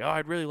around were like, "Oh,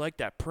 I'd really like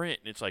that print."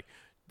 And it's like,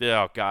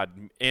 oh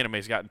god,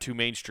 anime's gotten too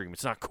mainstream.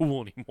 It's not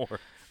cool anymore.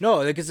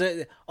 No, because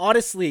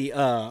honestly,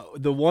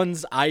 the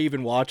ones I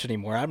even watch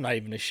anymore, I'm not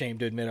even ashamed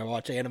to admit I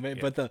watch anime.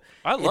 But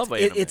I love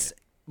anime. It's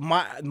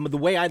the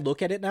way I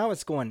look at it now.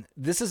 It's going.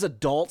 This is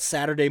adult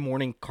Saturday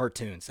morning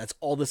cartoons. That's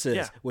all this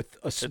is, with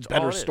a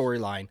better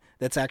storyline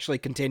that's actually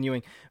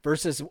continuing.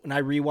 Versus when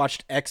I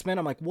rewatched X-Men,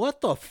 I'm like,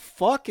 what the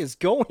fuck is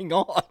going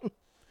on?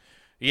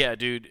 Yeah,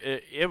 dude.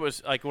 It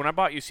was like when I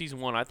bought you season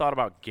 1, I thought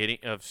about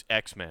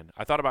X-Men.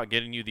 I thought about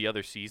getting you the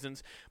other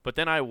seasons, but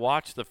then I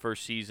watched the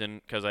first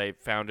season because I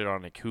found it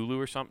on a Hulu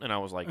or something, and I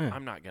was like,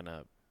 I'm not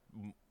gonna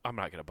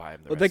buy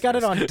them. They got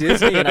it on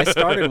Disney, and I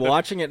started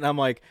watching it, and I'm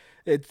like,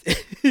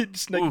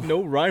 it's like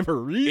no rhyme or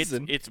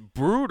reason. It's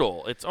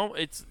brutal. It's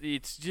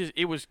just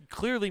it was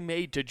clearly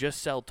made to just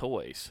sell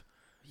toys.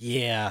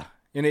 Yeah,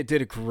 and it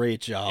did a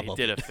great job. It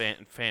did a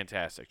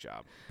fantastic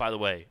job. By the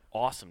way,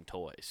 awesome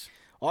toys.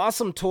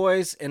 Awesome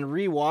toys, and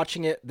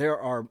rewatching it, there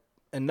are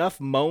enough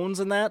moans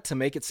in that to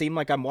make it seem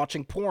like I'm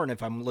watching porn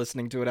if I'm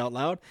listening to it out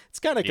loud. It's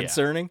kind of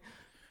concerning.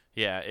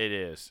 Yeah, it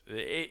is.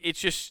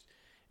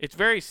 It's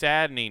very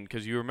saddening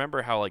because you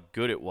remember how like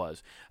good it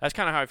was. That's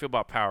kind of how I feel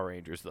about Power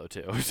Rangers though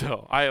too.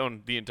 So I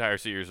own the entire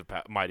series of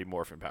Mighty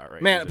Morphin Power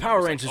Rangers. Man,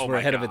 Power Rangers were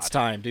ahead of its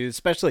time, dude.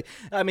 Especially,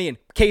 I mean,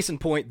 case in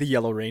point, the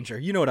Yellow Ranger.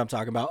 You know what I'm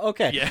talking about?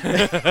 Okay.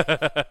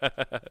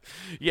 Yeah.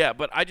 Yeah,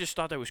 but I just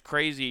thought that was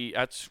crazy.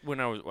 That's when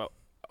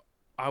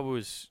I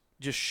was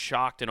just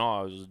shocked and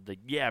awe. I was like,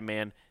 yeah,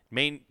 man,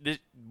 this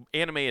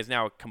anime is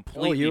now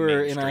completely Oh, you were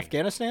mainstream. in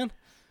Afghanistan?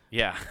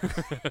 Yeah.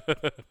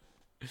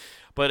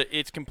 But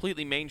it's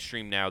completely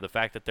mainstream now, the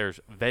fact that there's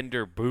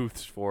vendor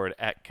booths for it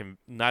at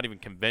not even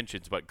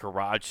conventions, but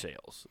garage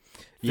sales.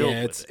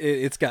 Yeah,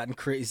 it's gotten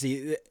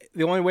crazy.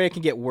 The only way it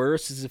can get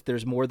worse is if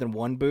there's more than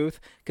one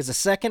booth, because the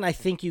second I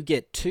think you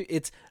get two,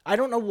 I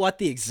don't know what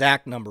the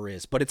exact number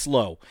is, but it's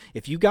low.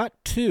 If you got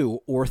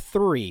 2 or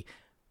 3,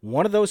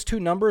 one of those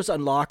 2 numbers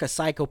unlock a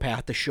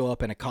psychopath to show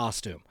up in a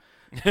costume.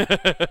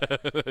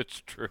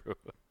 It's true.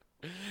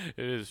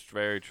 It is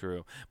very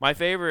true. My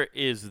favorite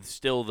is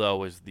still,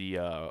 though, is the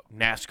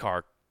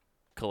NASCAR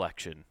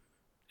collection.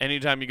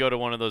 Anytime you go to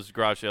one of those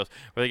garage sales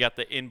where they got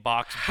the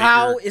in-box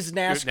How is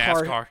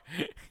NASCAR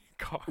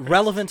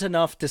relevant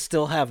enough to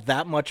still have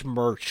that much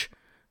merch?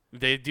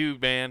 They do,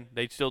 man.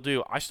 They still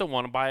do. I still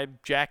want to buy a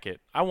jacket.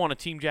 I want a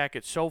team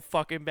jacket so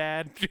fucking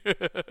bad.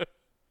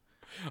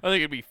 I think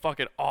it'd be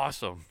fucking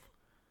awesome.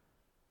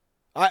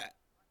 I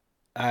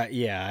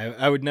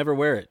would never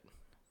wear it.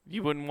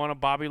 You wouldn't want a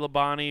Bobby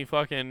Labonte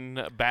fucking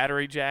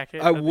battery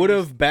jacket? I would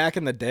have back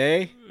in the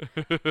day.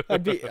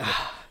 I'd be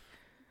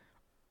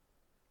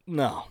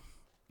no.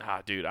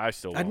 Dude,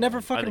 I'd never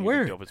fucking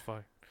wear it.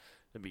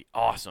 That'd be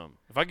awesome.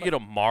 If I could get a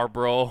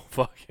Marlboro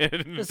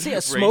fucking let's see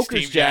a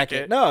smoker's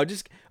jacket. No,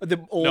 just the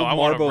old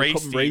Marlboro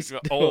race.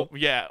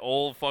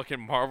 Old fucking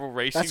Marlboro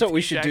racing. That's what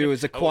we should do.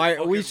 Is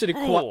acquire. We should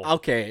acquire.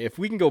 Okay, if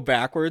we can go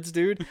backwards,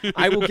 dude,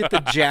 I will get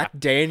the Jack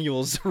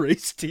Daniels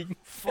race team.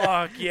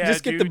 Fuck yeah,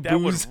 just get dude, the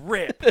booze. That would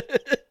rip.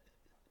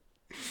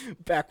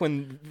 Back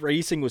when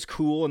racing was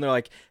cool, and they're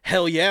like,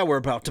 "Hell yeah, we're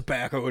about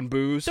tobacco and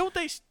booze." Don't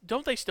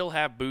they still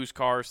have booze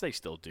cars? They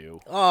still do.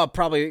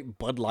 Probably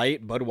Bud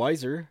Light,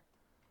 Budweiser.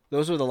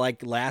 Those were the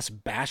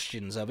last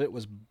bastions of it.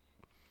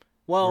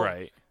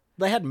 Right.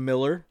 They had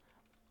Miller.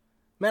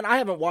 Man, I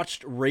haven't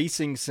watched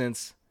racing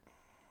since.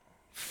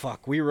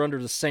 Fuck, we were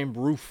under the same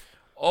roof.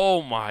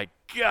 Oh my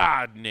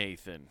God,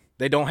 Nathan.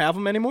 They don't have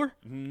them anymore?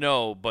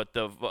 No, but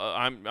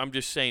I'm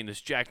just saying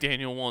this Jack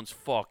Daniel one's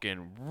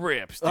fucking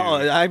rips, dude. Oh,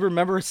 I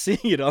remember seeing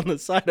it on the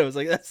side. I was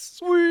like, that's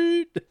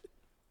sweet.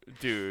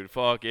 Dude,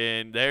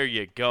 fucking, there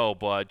you go,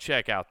 bud.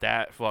 Check out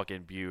that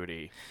fucking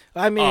beauty.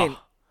 I mean,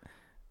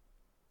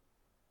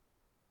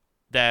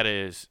 that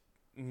is,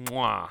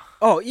 mwah.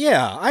 Oh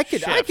yeah, I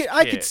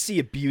could see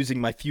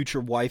abusing my future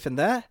wife in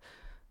that.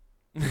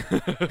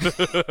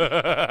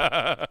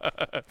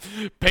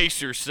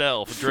 Pace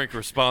yourself, drink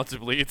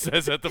responsibly. It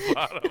says at the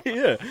bottom.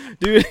 Yeah,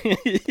 dude.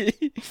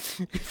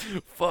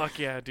 Fuck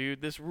yeah,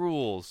 dude. This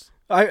rules.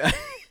 I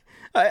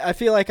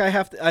feel like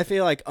I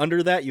feel like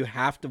under that you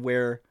have to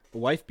wear a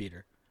wife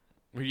beater.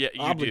 Yeah,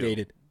 you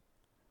obligated. Do.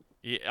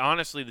 Yeah,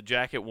 honestly, the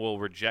jacket will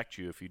reject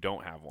you if you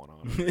don't have one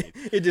on.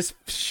 It just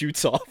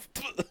shoots off.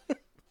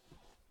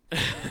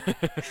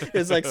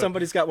 It's like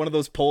somebody's got one of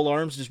those pole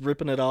arms just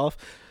ripping it off.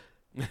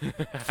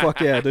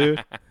 Fuck yeah,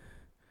 dude.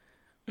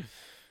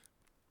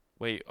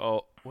 Wait,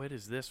 what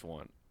is this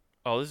one?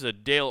 Oh, this is a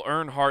Dale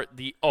Earnhardt.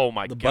 The God,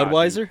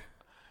 Budweiser?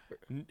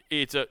 Dude.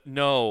 It's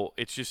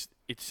just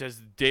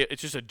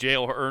a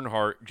Dale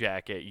Earnhardt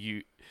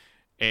jacket.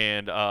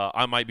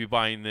 I might be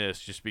buying this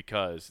just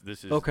because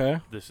this is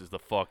the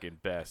fucking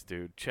best,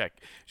 dude.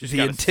 Check. Just the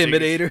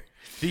Intimidator.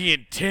 The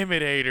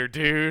Intimidator,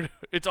 dude.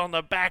 It's on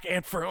the back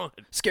and front.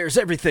 Scares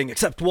everything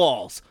except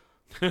walls.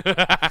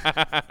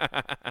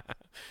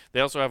 They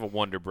also have a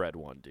Wonder Bread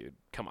one, dude.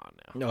 Come on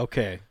now.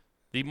 Okay.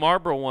 The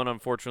Marlboro one,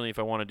 unfortunately, if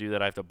I want to do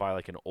that, I have to buy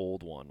like an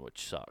old one,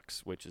 which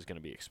sucks, which is going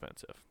to be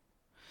expensive.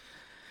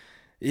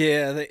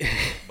 Yeah.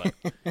 But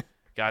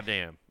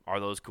goddamn, are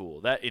those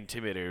cool? That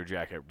Intimidator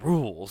jacket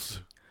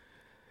rules.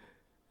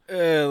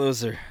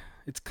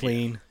 It's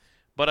clean. Yeah.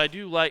 But I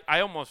do like.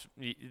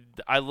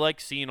 I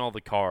like seeing all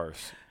the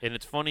cars, and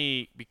it's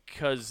funny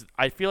because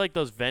I feel like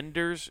those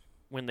vendors,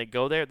 when they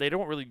go there, they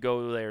don't really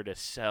go there to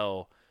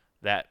sell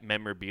that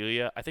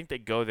memorabilia. I think they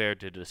go there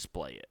to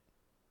display it.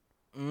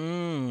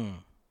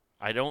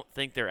 I don't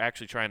think they're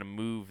actually trying to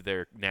move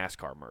their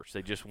NASCAR merch.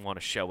 They just want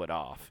to show it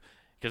off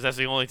because that's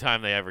the only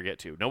time they ever get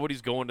to.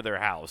 Nobody's going to their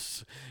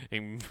house,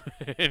 and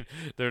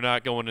they're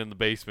not going in the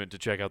basement to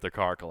check out their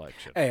car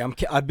collection. Hey,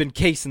 I've been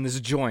casing this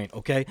joint,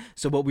 okay?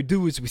 So what we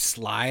do is we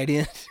slide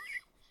in,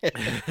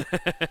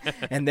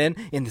 and then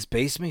in this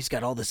basement, he's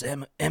got all this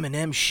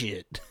M&M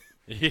shit.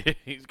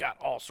 He's got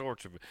all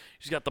sorts of.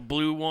 He's got the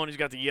blue one. He's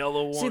got the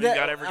yellow one. See, He's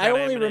got every kind I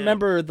of only M&M.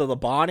 remember the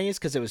Bonnies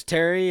because it was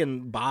Terry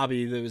and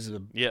Bobby. There was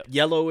a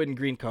yellow and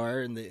green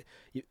car, and the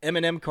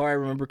M&M car I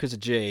remember because of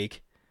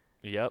Jake.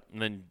 Yep,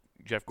 and then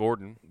Jeff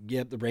Gordon.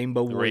 Yep, the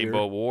Rainbow Warrior. The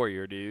Rainbow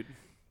Warrior, dude.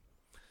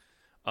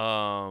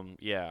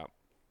 Yeah.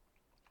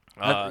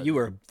 You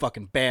were a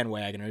fucking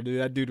bandwagoner,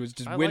 dude. That dude was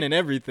just winning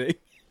everything.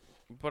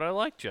 But I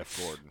like Jeff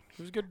Gordon.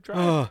 He was a good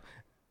driver.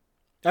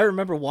 I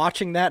remember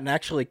watching that and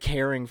actually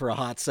caring for a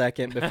hot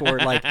second before,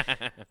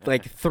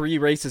 like 3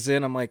 races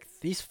in. I'm like,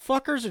 these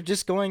fuckers are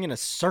just going in a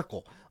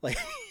circle. Like,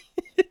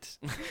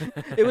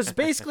 it was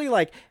basically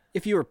like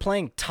if you were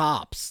playing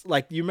tops.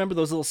 Like, you remember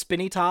those little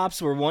spinny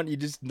tops where you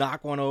just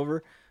knock one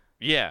over?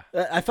 Yeah.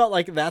 I felt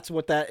like that's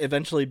what that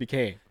eventually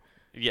became.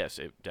 Yes,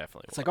 it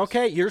definitely was. It's like,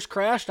 okay, yours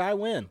crashed, I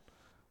win.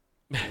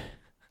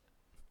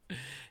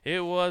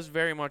 It was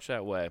very much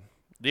that way.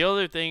 The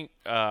other thing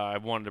I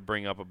wanted to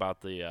bring up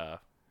about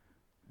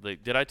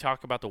did I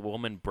talk about the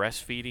woman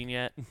breastfeeding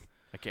yet?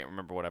 I can't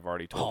remember what I've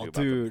already told you about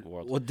dude. the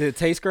world. Well, did it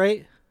taste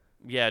great?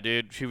 Yeah,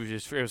 dude.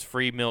 It was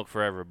free milk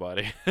for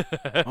everybody.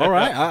 All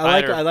right.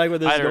 I like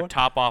what this I is had her going.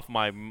 top off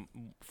my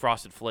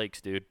Frosted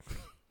Flakes, dude.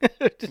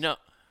 No.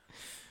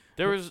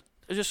 There was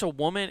just a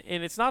woman,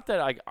 and it's not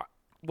that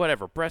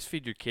whatever,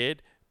 breastfeed your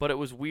kid, but it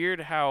was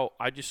weird how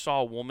I just saw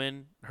a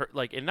woman,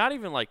 and not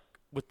even like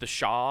with the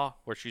Shaw,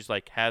 where she's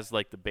like, has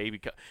like the baby,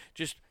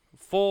 just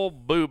full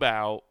boob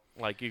out.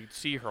 Like, you could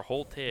see her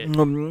whole tit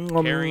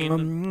carrying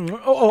and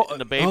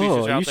the baby's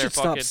just out you there should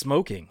fucking. stop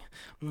smoking.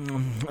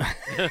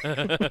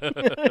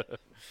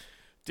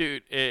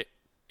 Dude,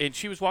 and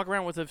she was walking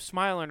around with a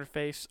smile on her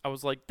face. I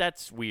was like,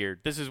 that's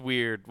weird. This is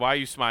weird. Why are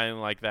you smiling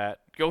like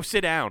that? Go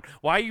sit down.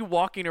 Why are you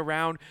walking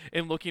around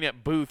and looking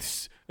at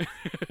booths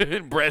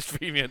and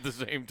breastfeeding at the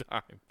same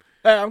time?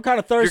 Hey, I'm kind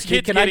of thirsty.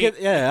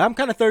 I'm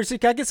kind of thirsty.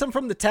 Can I get some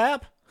from the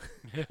tap?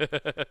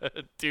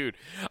 Dude,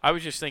 I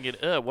was just thinking,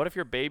 what if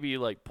your baby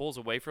like pulls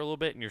away for a little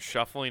bit and you're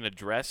shuffling a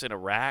dress in a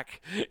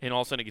rack and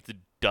all of a sudden it gets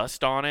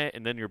dust on it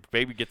and then your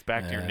baby gets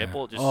back to your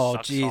nipple, it just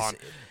sucks on.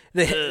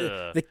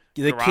 The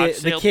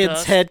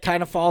kid's head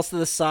kind of falls to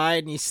the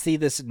side and you see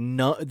this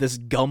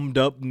gummed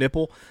up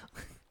nipple.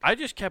 I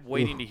just kept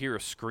waiting to hear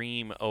a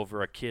scream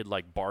over a kid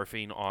like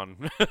barfing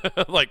on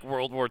like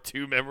World War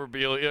II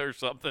memorabilia or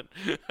something.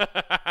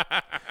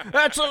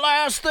 That's the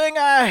last thing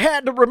I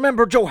had to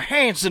remember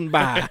Johansson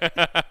by.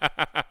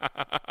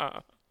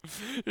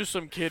 There's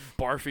some kid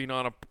barfing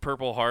on a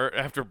Purple Heart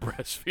after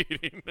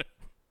breastfeeding.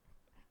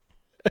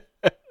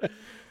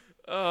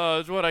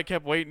 It's what I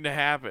kept waiting to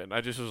happen.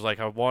 I just was like,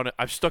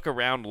 I've stuck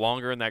around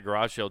longer in that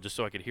garage sale just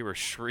so I could hear her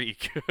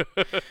shriek.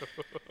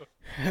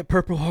 That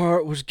Purple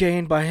Heart was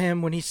gained by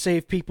him when he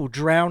saved people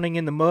drowning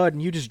in the mud,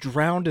 and you just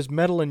drowned his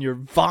metal in your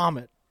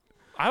vomit.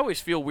 I always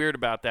feel weird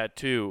about that,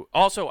 too.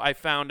 Also, I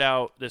found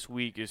out this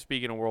week,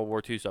 speaking of World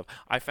War II stuff,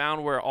 I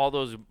found where all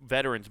those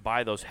veterans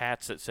buy those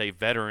hats that say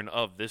veteran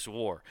of this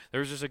war.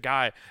 There's just a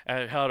guy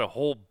that had a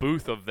whole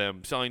booth of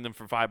them selling them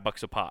for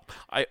 $5 a pop.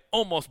 I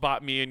almost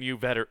bought me and you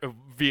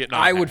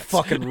Vietnam I would hats.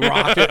 fucking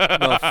rock it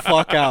the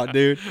fuck out,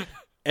 dude.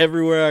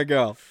 Everywhere I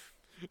go.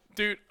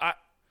 Dude,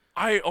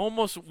 I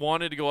almost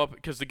wanted to go up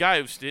because the guy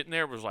who was sitting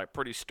there was like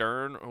pretty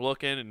stern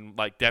looking and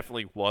like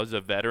definitely was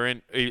a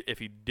veteran. If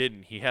he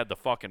didn't, he had the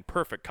fucking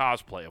perfect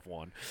cosplay of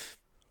one.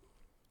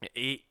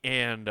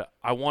 And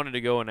I wanted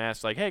to go and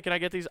ask like, hey, can I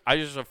get these? I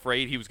was just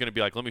afraid he was going to be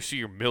like, let me see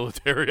your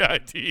military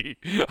ID.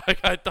 Like,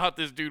 I thought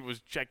this dude was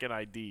checking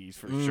IDs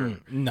for sure.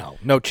 No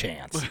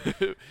chance.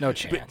 No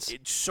chance. But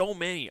it's so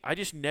many. I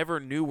just never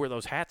knew where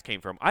those hats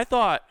came from. I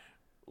thought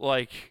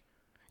like...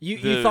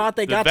 You thought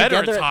they got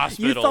together?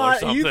 You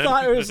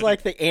thought it was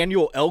like the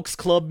annual Elks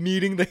Club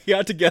meeting. They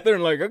got together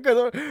and like,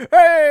 okay,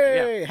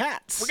 hey,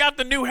 hats. We got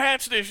the new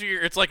hats this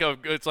year. It's like a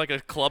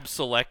club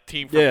select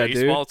team for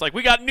baseball. Dude. It's like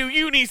we got new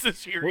unis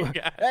this year, you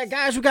guys. Hey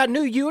guys, we got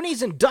new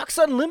unis and Ducks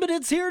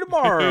Unlimited's here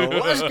tomorrow.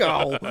 Let's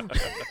go.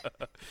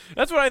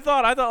 That's what I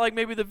thought. I thought like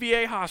maybe the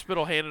VA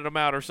hospital handed them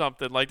out or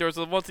something. Like there was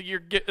a once a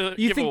year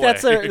You think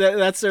giveaway.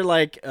 that's their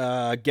like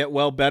get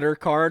well better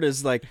card?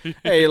 Is like,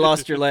 hey, you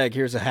lost your leg.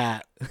 Here's a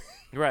hat.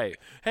 Right.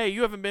 Hey,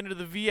 you haven't been to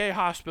the VA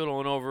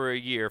hospital in over a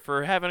year.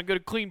 For having a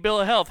good, clean bill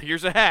of health,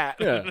 here's a hat.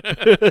 Yeah.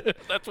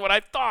 That's what I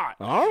thought.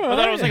 All right. I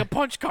thought it was like a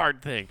punch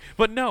card thing.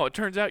 But no, it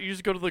turns out you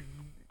just go to the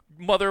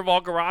mother of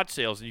all garage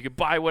sales and you can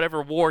buy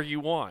whatever war you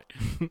want.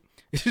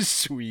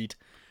 Sweet.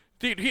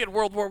 Dude, he had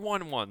World War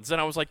I ones,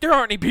 and I was like, there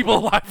aren't any people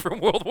alive from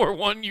World War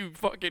I, you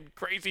fucking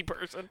crazy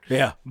person.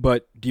 Yeah,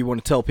 but do you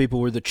want to tell people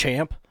we're the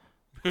champ?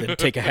 Then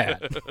take a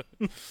hat.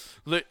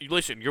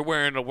 Listen, you're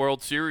wearing a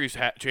World Series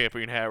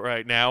champion hat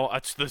right now.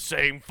 It's the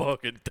same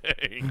fucking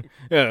thing.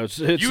 Yeah, it's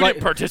You like,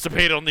 didn't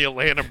participate on the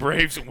Atlanta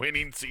Braves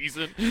winning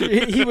season.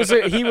 he was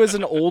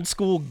an old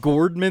school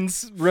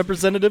Gordman's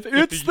representative.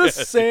 It's the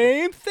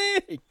same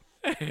thing.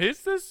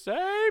 It's the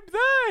same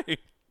thing.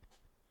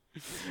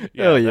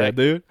 Hell yeah,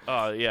 dude.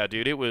 Yeah,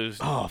 dude. It was.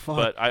 Oh, fuck.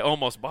 But I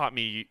almost bought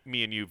me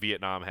and you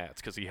Vietnam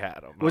hats because he had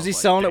them. Was he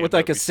selling it with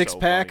like a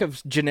 6-pack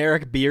of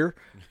generic beer?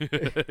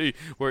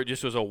 Where it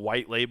just was a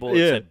white label that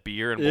said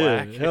beer and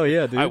black. Hell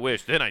yeah, dude. I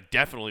wish. Then I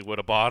definitely would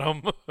have bought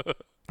them.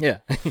 Yeah.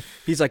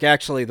 He's like,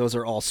 actually, those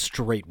are all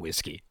straight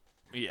whiskey.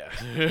 Yeah.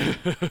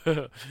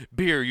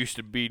 Beer used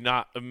to be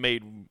not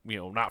made,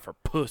 not for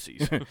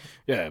pussies.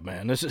 Yeah,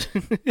 man. This is.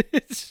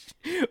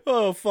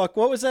 Oh fuck!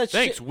 What was that?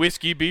 Thanks, shit?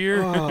 whiskey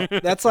beer.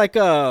 That's like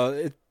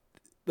those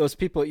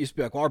people that used to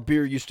be like, well, our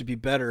beer used to be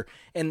better,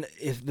 and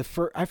if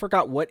I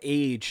forgot what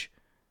age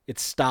it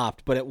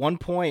stopped, but at one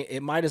point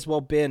it might as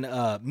well been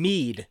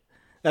mead.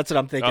 That's what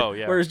I'm thinking. Oh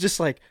yeah. Where it's just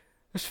like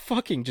it's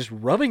fucking just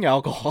rubbing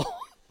alcohol.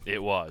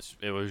 It was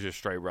just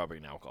straight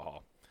rubbing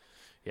alcohol.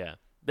 Yeah.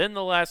 Then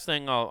the last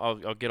thing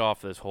I'll get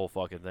off this whole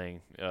fucking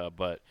thing,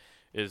 but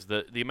is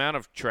the amount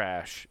of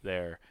trash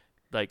there.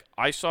 Like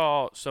I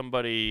saw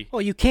somebody.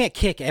 Well, you can't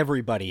kick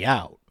everybody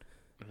out.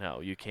 No,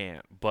 you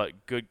can't.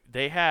 But good.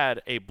 They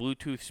had a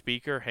Bluetooth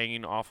speaker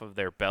hanging off of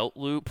their belt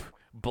loop,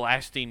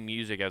 blasting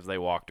music as they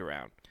walked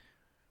around.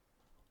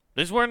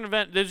 This wasn't an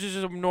event. This is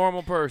just a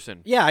normal person.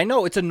 Yeah, I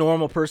know it's a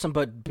normal person,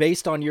 but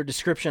based on your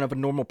description of a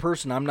normal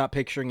person, I'm not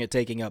picturing it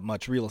taking up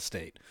much real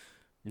estate.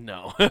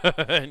 No,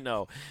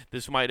 no.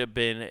 This might have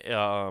been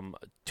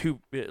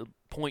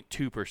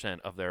 0.2%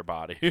 of their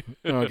body.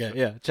 Okay,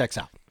 yeah, checks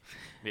out.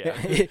 Yeah,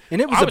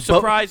 and it was I was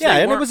surprised. Yeah,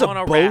 and it was a on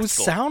a Bose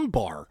Rascal. sound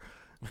bar.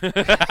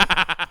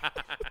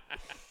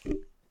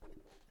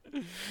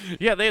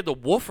 Yeah, they had the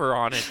woofer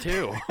on it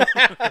too.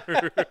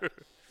 It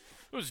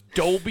was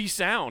Dolby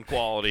sound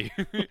quality.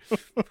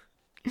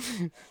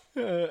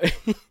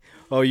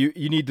 Oh,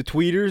 you need the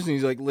tweeters, and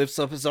he's like lifts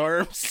up his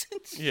arms.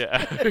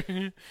 Yeah.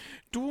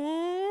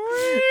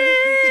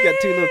 He's got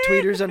 2 little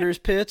tweeters under his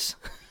pits.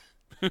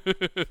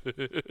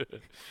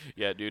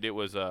 Yeah, dude, it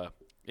was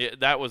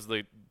that was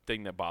the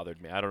thing that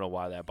bothered me. I don't know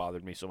why that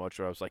bothered me so much.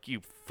 Where I was like,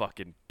 "You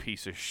fucking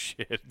piece of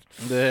shit."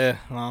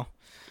 Well,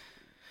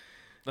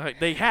 Like,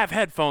 they have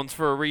headphones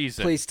for a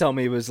reason. please tell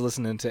me he was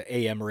listening to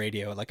AM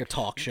radio, like a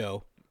talk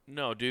show.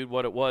 No, dude,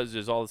 what it was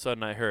is all of a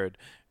sudden I heard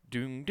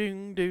doom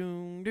ding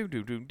doom doom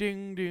doom doom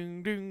ding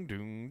ding ding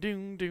doom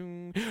ding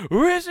ding.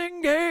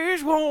 Racing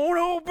gates won't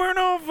open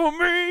up for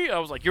me. I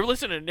was like, you're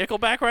listening to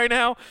Nickelback right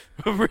now?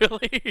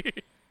 Really?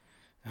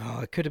 Oh,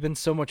 it could have been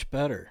so much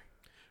better.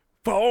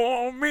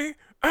 For me,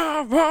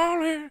 I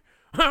want it.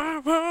 I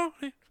want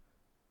it.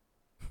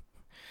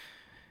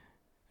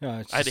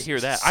 I had to hear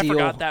that. I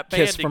forgot that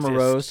band Kiss from a exists.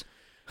 Rose.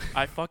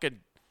 I fucking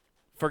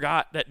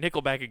forgot that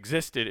Nickelback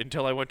existed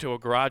until I went to a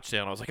garage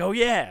sale. And I was like, oh,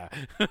 yeah.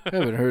 I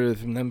haven't heard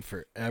from them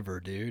forever,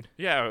 dude.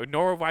 Yeah,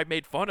 nor have I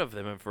made fun of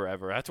them in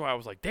forever. That's why I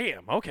was like,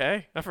 damn,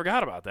 okay. I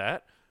forgot about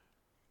that.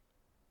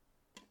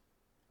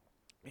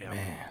 Yeah,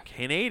 Man.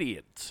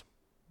 Canadians.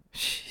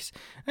 Jeez.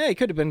 Hey, it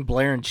could have been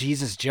Blair and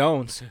Jesus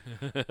Jones.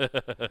 Could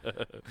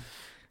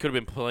have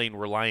been playing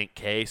Reliant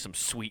K, some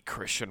sweet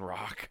Christian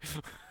rock.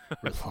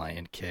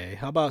 Reliant K.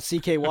 How about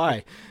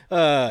CKY?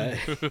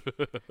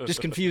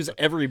 Just confuse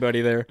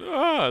everybody there.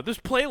 This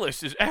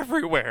playlist is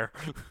everywhere.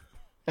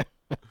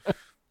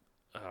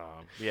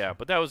 Yeah,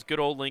 but that was good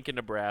old Lincoln,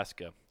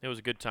 Nebraska. It was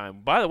a good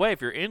time. By the way,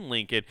 if you're in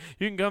Lincoln,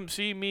 you can come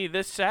see me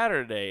this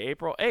Saturday,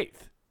 April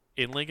 8th,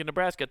 in Lincoln,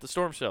 Nebraska at the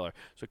Storm Cellar.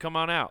 So come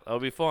on out. That'll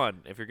be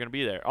fun if you're going to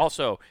be there.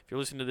 Also, if you're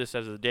listening to this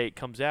as the date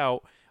comes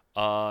out,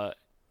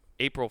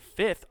 April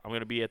 5th, I'm going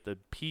to be at the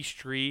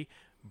Peachtree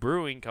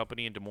Brewing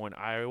Company in Des Moines,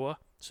 Iowa.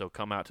 So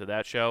come out to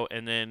that show.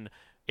 And then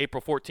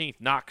April 14th,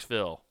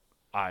 Knoxville,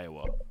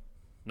 Iowa.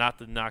 Not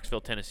the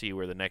Knoxville, Tennessee,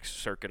 where the next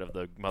circuit of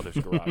the Mother's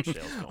Garage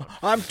sale is going.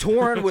 I'm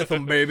touring with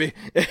them, baby.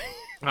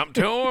 I'm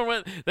touring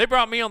with. They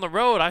brought me on the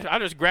road. I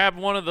just grabbed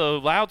one of the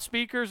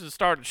loudspeakers and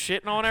started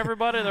shitting on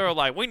everybody. They were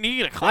like, "We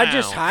need a clown." I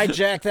just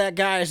hijacked that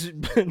guy's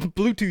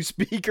Bluetooth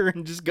speaker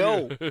and just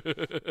go.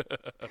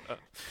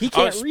 He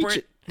can't reach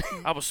it.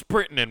 I was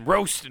sprinting and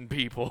roasting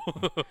people.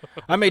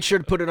 I made sure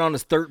to put it on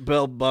his third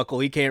belt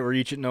buckle. He can't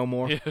reach it no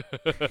more.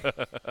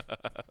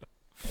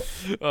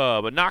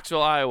 But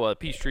Knoxville, Iowa,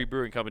 Peachtree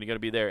Brewing Company going to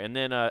be there. And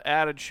then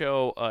added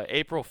show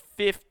April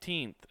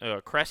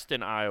 15th,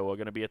 Creston, Iowa,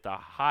 going to be at the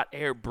Hot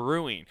Air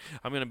Brewing.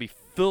 I'm going to be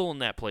filling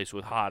that place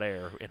with hot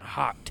air and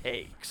hot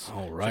takes.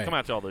 All right. So come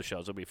out to all those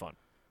shows. It'll be fun.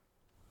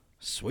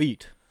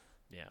 Sweet.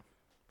 Yeah.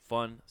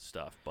 fun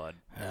stuff, bud.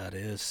 That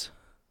is.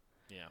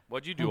 Yeah.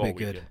 What'd you do all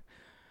weekend?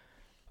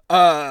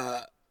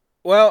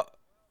 Well,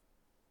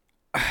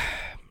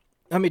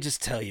 let me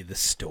just tell you the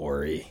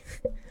story.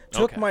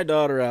 Took my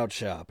daughter out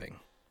shopping.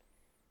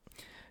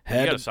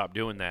 You gotta stop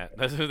doing that.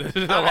 There's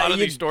a lot of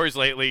these stories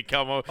lately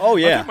come up. Oh,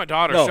 yeah. I took my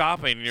daughter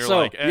shopping, and you're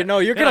like,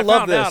 you're gonna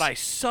love this. I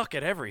suck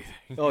at everything.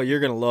 Oh, you're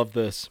gonna love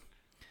this.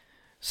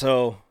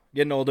 So,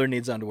 getting older,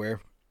 needs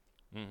underwear.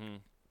 Mm-hmm.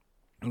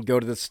 And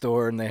go to the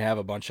store, and they have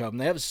a bunch of them.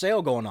 They have a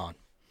sale going on.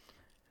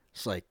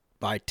 It's like,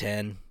 buy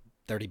 10,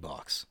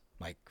 $30.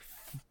 Like,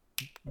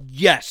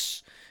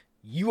 yes,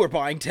 you are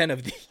buying 10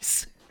 of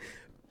these.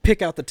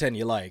 Pick out the 10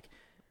 you like.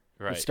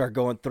 Right. You start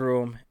going through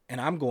them,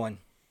 and I'm going,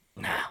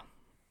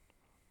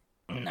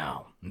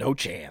 no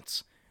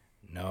chance.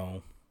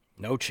 No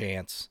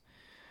chance.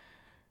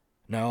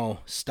 No,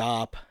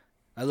 stop.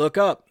 I look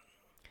up,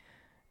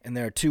 and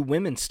there are two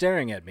women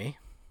staring at me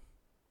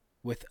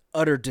with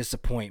utter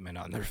disappointment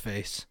on their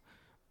face.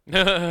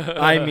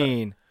 I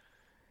mean,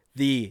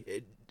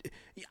 you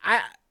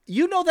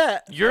know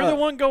that you're the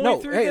one going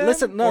through them?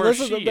 Listen, no, or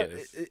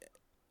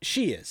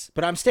she is.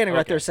 But I'm standing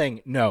right there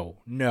saying, no.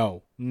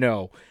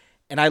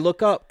 And I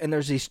look up, and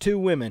there's these two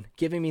women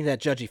giving me that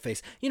judgy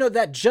face. You know,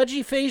 that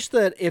judgy face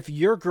that if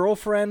your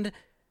girlfriend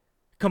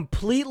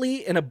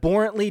completely and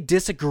abhorrently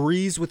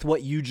disagrees with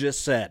what you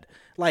just said.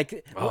 Like,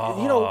 you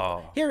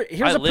know,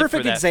 here's a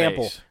perfect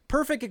example. Face.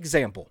 Perfect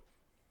example.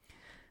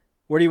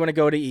 Where do you want to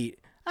go to eat?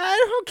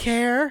 I don't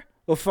care.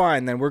 Well,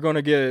 fine, then we're going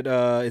to get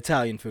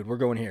Italian food. We're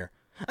going here.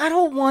 I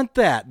don't want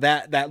that.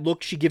 That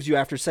look she gives you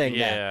after saying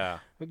that.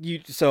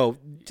 So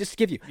just to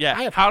give you.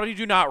 Yeah. How did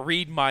you not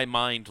read my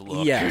mind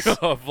look? Yes.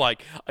 Of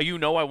like, I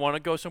want to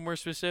go somewhere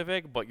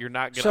specific, but you're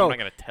not gonna. So I'm not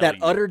gonna tell you.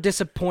 That utter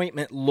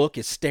disappointment look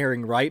is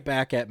staring right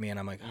back at me, and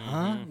I'm like,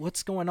 huh?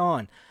 What's going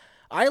on?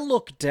 I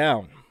look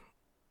down,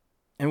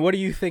 and what do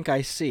you think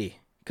I see?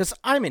 Because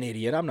I'm an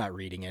idiot. I'm not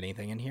reading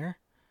anything in here.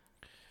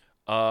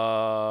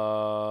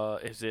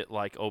 Is it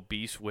like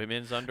obese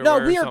women's underwear?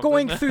 No, we are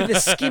going through the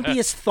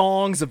skimpiest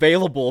thongs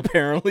available,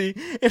 apparently.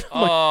 And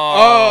I'm like,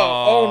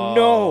 oh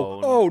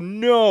no. Oh,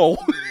 no.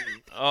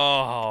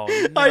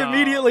 I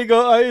immediately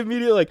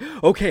like,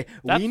 okay,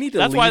 we need to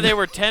That's leave. why they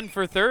were 10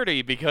 for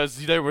 $30,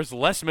 because there was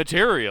less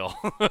material.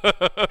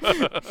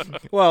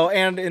 Well,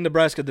 and in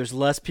Nebraska, there's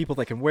less people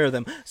that can wear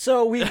them.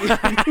 So we move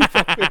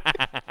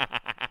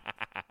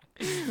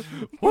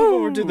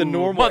over to the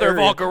normal Mother of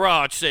area. all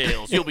garage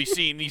sales. You'll be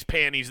seeing these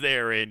panties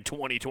there in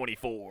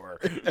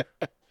 2024.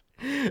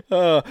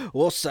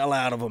 We'll sell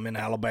out of them in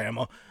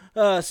Alabama.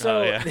 Oh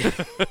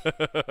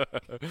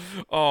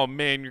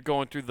man, you're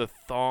going through the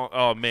thong.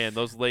 Oh man,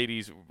 those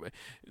ladies.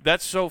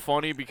 That's so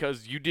funny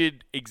because you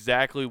did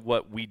exactly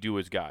what we do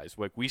as guys.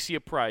 Like, we see a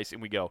price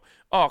and we go,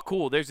 "Oh,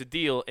 cool, there's a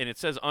deal," and it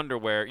says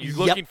underwear. You're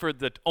looking for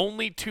the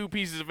only two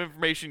pieces of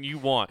information you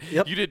want.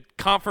 Yep. You did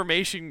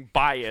confirmation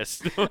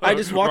bias. I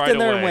just walked right in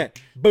there away. and went,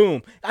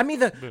 boom. I mean,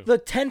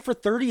 the 10 for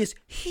 30 is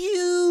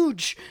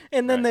huge,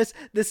 and then this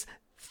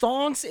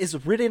thongs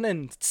is written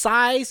in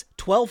size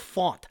 12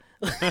 font.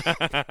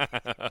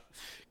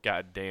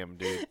 God damn,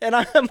 dude. And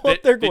I'm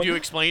up there going, did you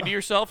explain to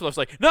yourself? I was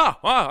like, no,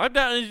 I'm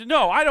not,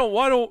 no, I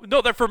don't,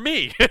 no, they're for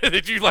me.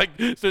 Did you like,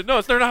 say,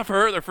 no, they're not for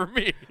her, they're for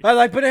me. I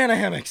like banana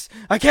hammocks.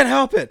 I can't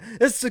help it.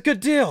 It's a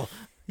good deal.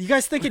 You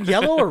guys thinking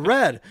yellow or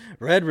red?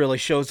 Red really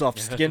shows off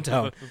skin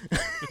tone.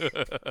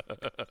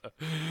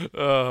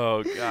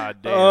 Oh,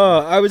 God damn.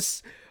 I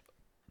was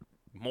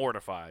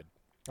mortified.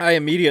 I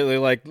immediately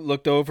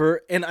looked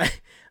over and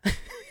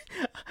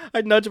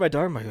I nudged my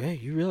daughter. I'm like, hey,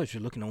 you realize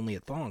you're looking only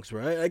at thongs,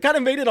 right? I kind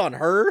of made it on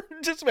her.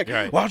 Just like,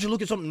 right. Why don't you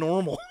look at something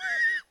normal?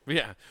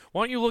 Yeah.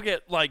 Why don't you look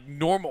at, like,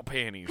 normal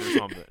panties or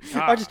something?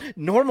 I just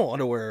normal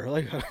underwear.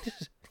 Like, I'm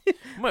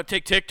going to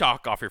take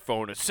TikTok off your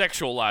phone. It's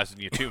sexualizing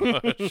you too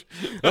much.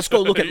 Let's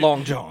go look at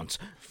long johns.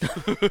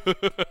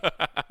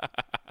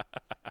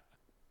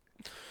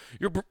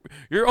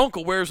 Your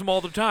uncle wears them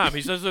all the time.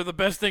 He says they're the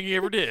best thing he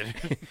ever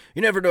did.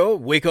 You never know.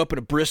 Wake up in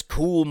a brisk,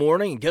 cool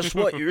morning, and guess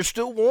what? You're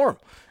still warm.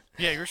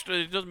 Yeah,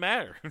 it doesn't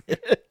matter.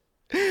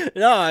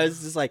 No,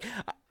 it's just like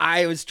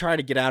I was trying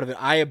to get out of it.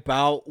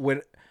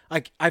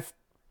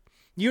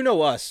 You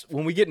know us.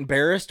 When we get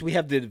embarrassed, we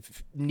have the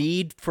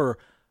need for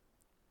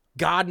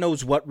God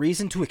knows what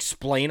reason to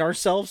explain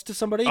ourselves to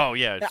somebody. Oh,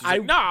 yeah.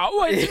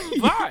 No, it's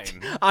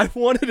fine. I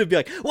wanted to be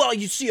like, well,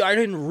 you see, I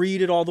didn't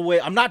read it all the way.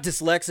 I'm not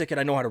dyslexic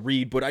and I know how to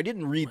read, but I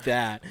didn't read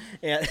that.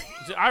 And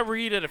I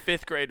read at a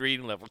 5th grade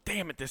reading level.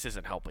 Damn it, this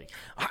isn't helping.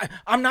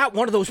 I'm not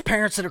one of those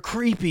parents that are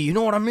creepy. You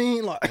know what I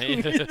mean? Like,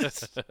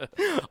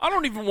 I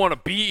don't even want to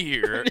be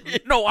here.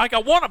 No, I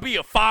want to be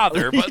a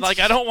father, but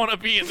I don't want to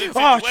be in this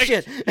situation. Oh,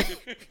 shit.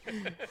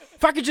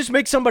 If I could just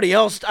make somebody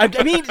else. I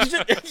mean...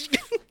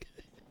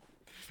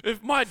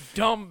 If my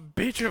dumb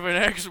bitch of an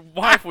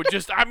ex-wife would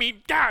just,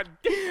 God.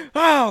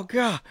 Oh,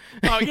 God.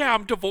 Oh, yeah,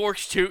 I'm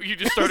divorced, too. You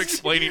just start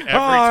explaining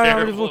every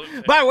terrible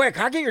thing. By the way,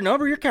 can I get your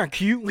number? You're kind of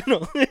cute.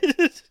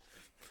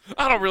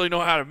 I don't really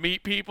know how to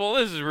meet people.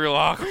 This is real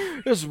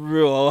awkward. This is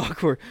real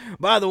awkward.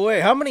 By the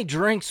way, how many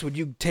drinks would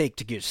you take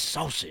to get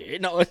saucy?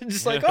 No, it's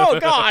just like, oh,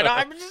 God,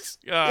 I'm just...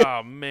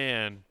 Oh,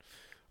 man.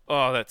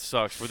 Oh, that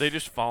sucks. Were they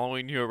just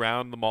following you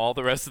around the mall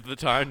the rest of the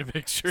time to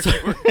make sure you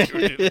weren't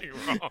doing anything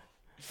wrong?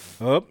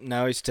 Oh,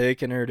 now he's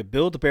taking her to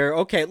Build-A-Bear.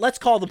 Okay, let's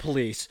call the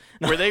police.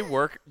 Did they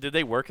work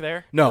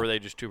there? No. Or were they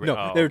just two?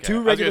 No, they were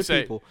two regular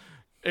people.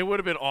 It would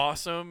have been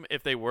awesome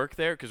if they worked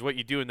there, because what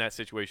you do in that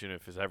situation,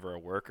 if it's ever a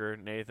worker,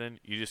 Nathan,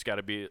 you just got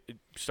to be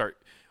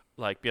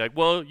like,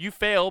 well, you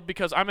failed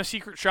because I'm a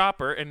secret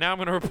shopper, and now I'm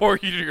going to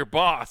report you to your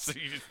boss. So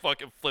you just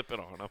fucking flip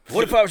it on them.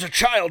 What if I was a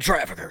child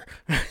trafficker?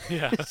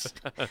 Yeah.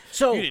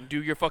 So you didn't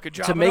do your fucking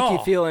job to make at all. you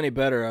feel any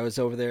better, I was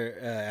over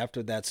there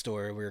after that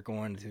store. We were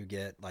going to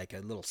get like a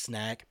little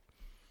snack.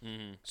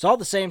 Mm-hmm. Saw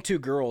the same two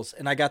girls,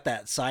 and I got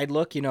that side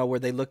look, where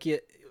they look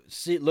at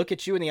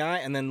you in the eye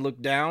and then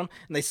look down,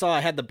 and they saw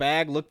I had the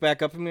bag, looked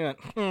back up at me, and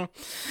went,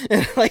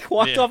 and like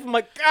walked off. I'm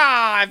like,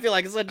 I feel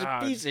like such a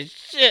piece of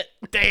shit.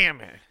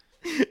 Damn it.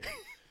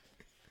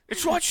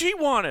 It's what she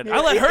wanted. I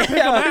let her pick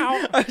them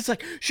out. I was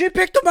like, she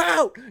picked them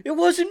out. It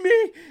wasn't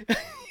me.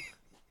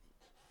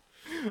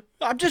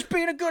 I'm just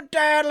being a good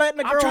dad, letting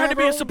the girl. I'm trying to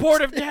be a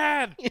supportive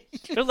dad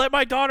and let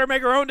my daughter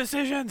make her own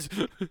decisions.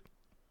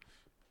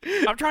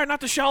 I'm trying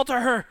not to shelter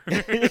her.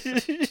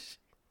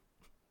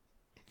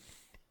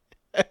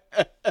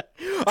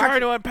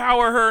 Trying to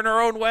empower her in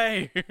her own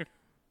way.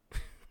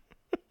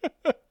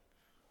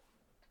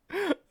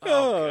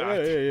 Oh,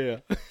 God. Yeah.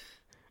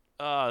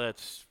 Oh,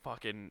 that's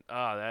fucking.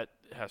 Oh, that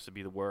has to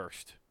be the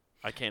worst.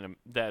 I can't.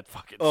 That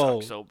fucking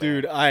sucks so bad.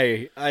 Dude,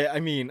 I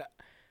mean,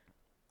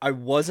 I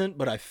wasn't,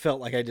 but I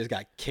felt like I just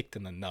got kicked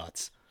in the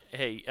nuts.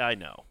 Hey, I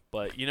know,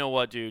 but you know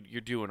what, dude? You're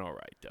doing all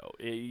right, though.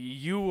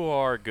 You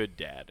are a good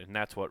dad, and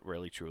that's what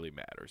really truly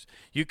matters.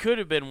 You could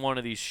have been one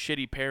of these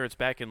shitty parents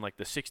back in like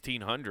the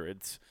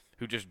 1600s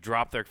who just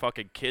dropped their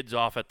fucking kids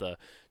off at the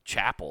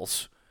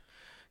chapels.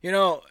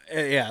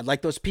 Yeah,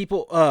 like those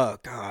people.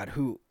 God,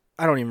 who.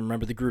 I don't even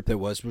remember the group that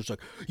was. It was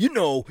like,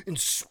 in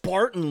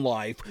Spartan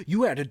life,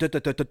 you had to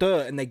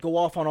da-da-da-da-da, and they go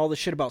off on all this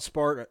shit about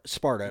Sparta.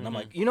 And I'm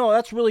like,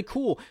 that's really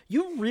cool.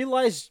 You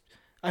realize,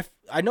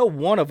 I know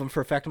one of them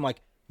for a fact. I'm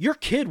like, your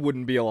kid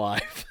wouldn't be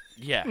alive.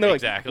 Yeah,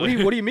 exactly.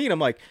 Like, what do you mean? I'm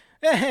like,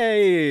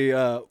 hey,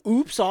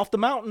 oops, off the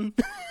mountain.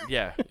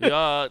 Yeah,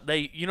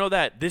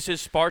 that this is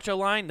Sparta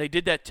line. They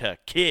did that to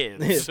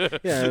kids.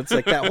 Yeah, it's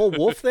like that whole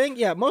wolf thing.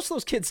 Yeah, most of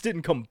those kids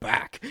didn't come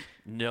back.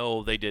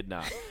 No, they did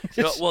not.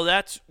 Well,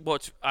 that's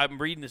what's.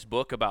 I'm reading this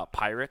book about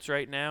pirates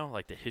right now,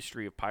 like the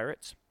history of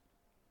pirates.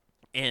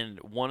 And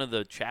one of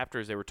the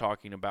chapters they were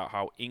talking about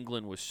how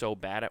England was so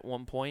bad at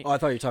one point. Oh, I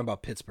thought you were talking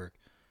about Pittsburgh.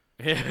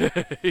 Yeah,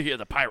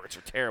 the Pirates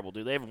are terrible,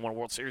 dude. They haven't won a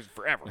World Series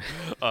forever.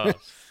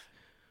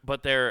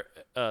 But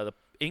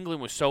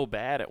England was so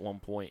bad at one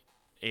point,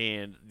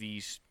 and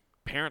these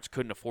parents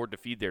couldn't afford to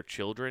feed their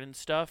children and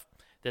stuff,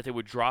 that they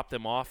would drop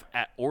them off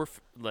at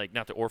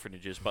not the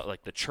orphanages, but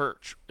like the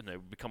church, and they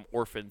would become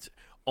orphans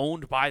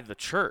owned by the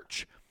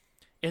church.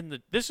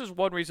 And this is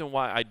one reason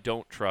why I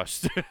don't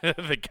trust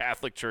the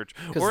Catholic Church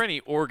or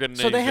any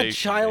organization. So they had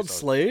child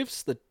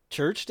slaves? The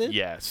church did?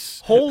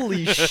 Yes.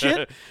 Holy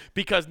shit.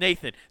 Because,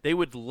 Nathan, they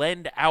would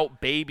lend out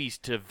babies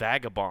to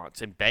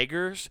vagabonds and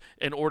beggars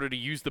in order to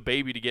use the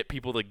baby to get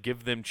people to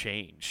give them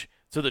change.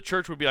 So the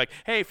church would be like,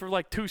 hey, for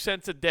like 2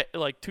 cents a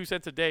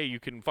day, you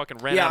can fucking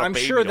rent out a baby.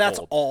 Yeah, I'm sure that's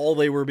all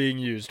they were being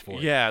used for.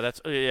 Yeah,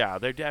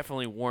 they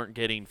definitely weren't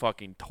getting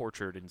fucking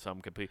tortured in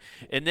some complete.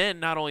 And then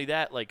not only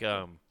that, like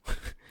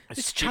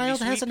this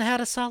child hasn't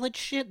had a solid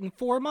shit in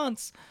 4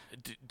 months.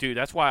 Dude,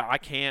 that's why I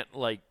can't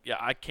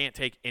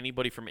take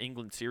anybody from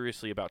England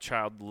seriously about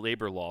child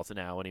labor laws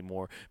now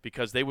anymore,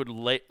 because they would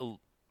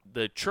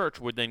the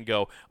church would then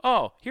go,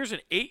 oh, here's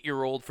an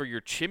 8-year-old for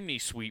your chimney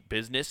sweep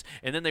business,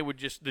 and then they would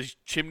these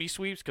chimney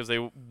sweeps, because they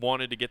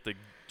wanted to get the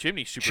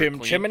chimney super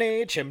clean.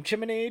 Chimney, chim,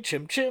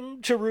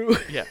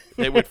 chiroo. Yeah,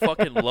 they would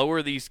fucking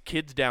lower these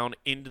kids down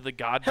into the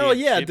goddamn Hell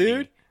yeah, chimney, dude.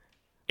 And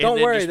Don't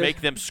then worry, just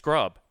make them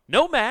scrub.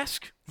 No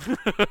mask.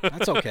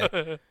 That's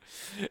okay.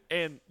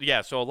 And,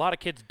 yeah, so a lot of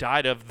kids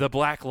died of the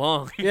black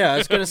lung. Yeah, I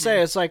was going to say,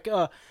 it's like,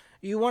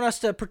 you want us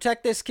to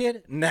protect this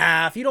kid?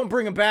 Nah, if you don't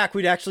bring him back,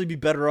 we'd actually be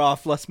better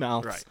off, less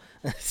mouths.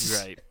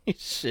 Right.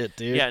 Shit,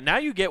 dude. Yeah, now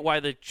you get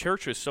why the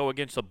church was so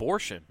against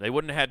abortion. They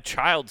wouldn't have had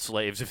child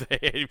slaves if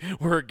they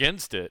were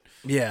against it.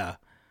 Yeah.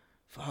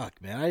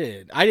 Fuck,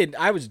 man.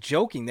 I was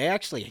joking. They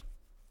actually...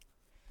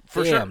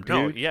 For Damn,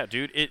 sure. dude. No, yeah,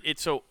 dude.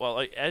 It's so, well,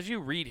 like, as you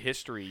read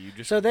history, you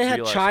just So they had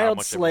realize child how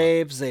much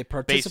slaves. They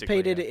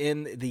participated Basically,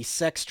 in the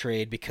sex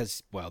trade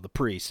because, well, the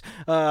priests.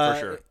 For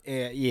sure.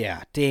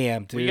 Yeah,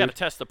 damn, dude. Well, you got to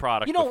test the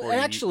product. Before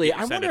actually, you I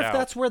send wonder it if out.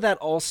 that's where that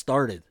all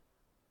started.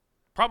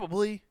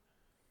 Probably.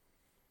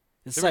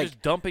 It's They were like,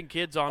 just dumping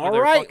kids onto all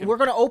their right, fucking we're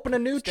going to open a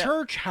new step.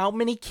 church. How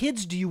many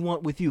kids do you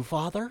want with you,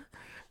 Father?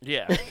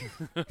 Yeah.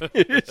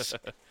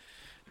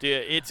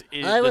 Dude,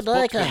 I would this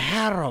like book's a been-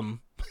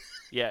 harem.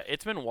 Yeah,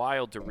 it's been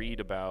wild to read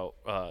about,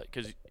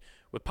 because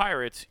with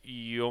pirates,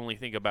 you only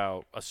think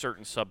about a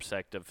certain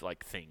subsect of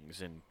like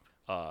things, and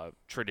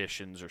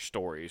traditions or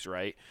stories,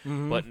 right?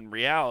 Mm-hmm. But in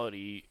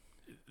reality,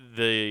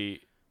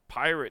 the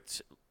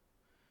pirates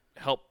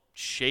help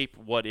shape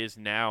what is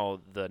now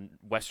the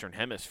Western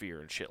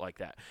Hemisphere and shit like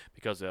that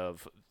because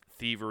of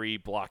thievery,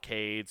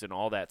 blockades, and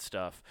all that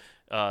stuff.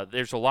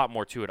 There's a lot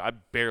more to it. I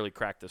barely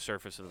cracked the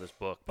surface of this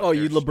book. But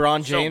You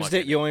LeBron so James'd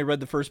it? You only read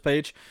the first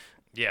page?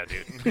 Yeah,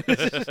 dude.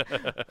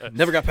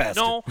 Never got past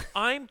it. No,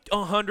 I'm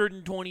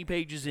 120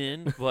 pages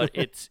in, but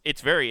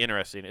it's very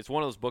interesting. It's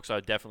one of those books I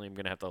definitely am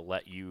going to have to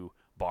let you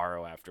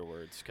borrow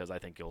afterwards because I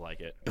think you'll like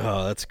it.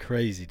 Oh, that's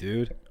crazy,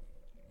 dude.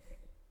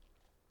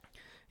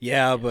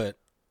 Yeah, but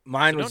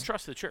mine was... Don't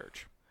trust the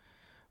church.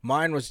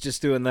 Mine was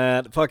just doing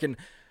that. Fucking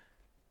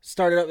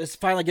started up. It's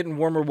finally getting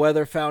warmer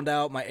weather. Found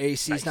out my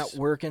AC's not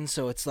working,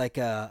 so it's like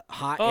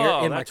hot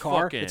air in my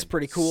car. It's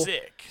pretty cool.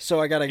 Sick. So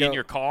I got to go. In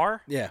your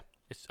car? Yeah.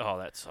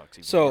 That sucks.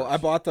 So worse. I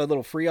bought the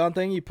little Freon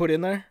thing you put in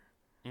there.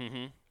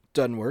 Mm-hmm.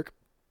 Doesn't work.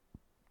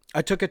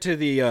 I took it to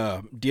the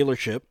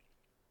dealership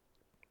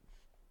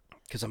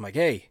because I'm like,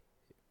 hey,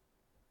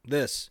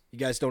 you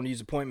guys don't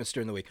use appointments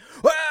during the week.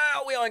 Well,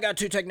 we only got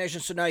 2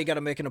 technicians, so now you got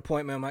to make an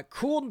appointment. I'm like,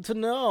 cool to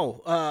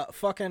know.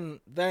 Fucking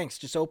thanks.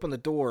 Just open the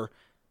door.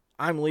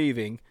 I'm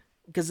leaving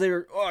because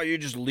they're, you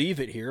just leave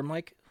it here. I'm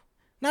like,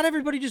 not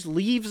everybody just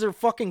leaves their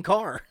fucking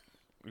car.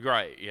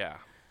 Right, yeah.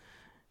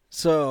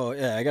 So,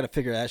 yeah, I got to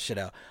figure that shit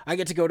out. I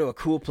get to go to a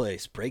cool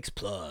place, Brakes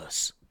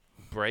Plus.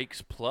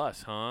 Brakes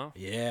Plus, huh?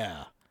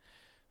 Yeah.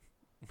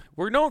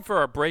 We're known for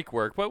our brake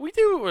work, but we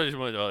do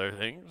other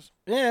things.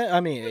 Yeah, I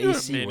mean,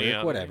 AC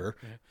work, whatever.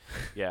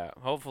 Yeah,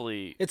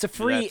 hopefully it's a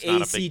free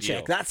AC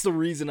check. Deal. That's the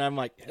reason I'm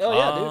like, dude,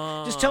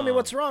 just tell me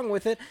what's wrong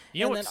with it,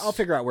 and then I'll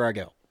figure out where I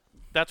go.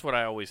 That's what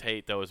I always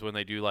hate, though, is when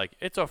they do, like,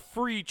 it's a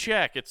free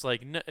check. It's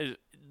like,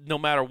 no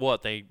matter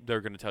what,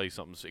 they're going to tell you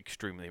something's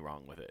extremely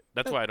wrong with it.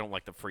 That's why I don't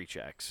like the free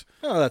checks.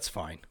 Oh, that's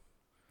fine.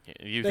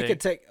 They could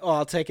take.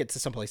 I'll take it to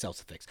someplace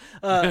else to fix.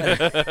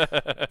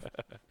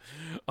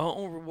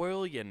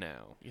 Will you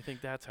now? You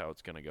think that's how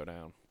it's going to go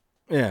down?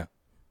 Yeah.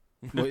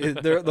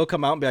 They'll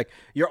come out and be like,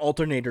 your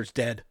alternator's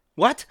dead.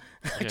 What?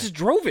 I just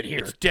drove it here.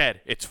 It's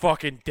dead. It's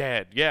fucking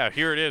dead. Yeah,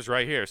 here it is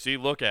right here. See,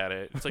 look at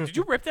it. It's like, did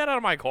you rip that out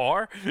of my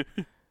car?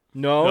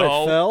 No,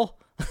 it fell.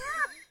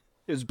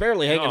 It was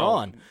barely hanging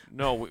on.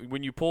 No,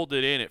 when you pulled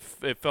it in, it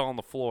fell on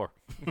the floor.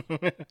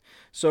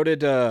 So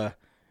did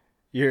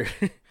your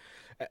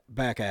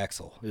back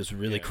axle. It was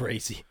really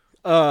crazy.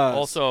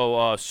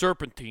 Also,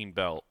 serpentine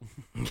belt.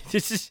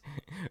 That's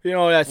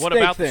what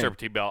about the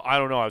serpentine belt? I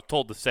don't know. I was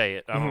told to say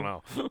it. I don't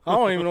know. I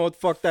don't even know what the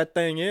fuck that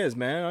thing is,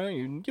 man.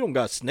 You don't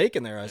got a snake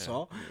in there, I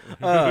saw.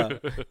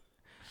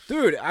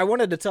 Dude, I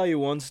wanted to tell you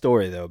one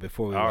story, though,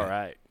 before we went. All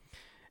right.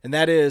 And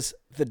that is,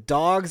 the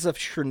dogs of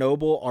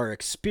Chernobyl are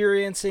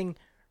experiencing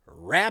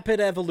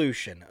rapid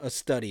evolution, a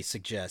study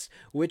suggests,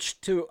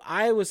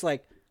 I was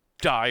like,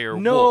 dire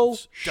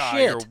wolves.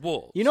 Dire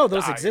wolves. You know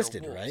those dire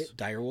existed, wolves. right?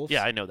 Dire wolves?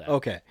 Yeah, I know that.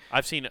 Okay.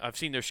 I've seen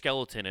their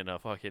skeleton in a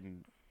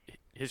fucking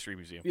history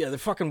museum. Yeah, they're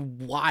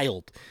fucking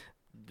wild.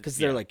 Because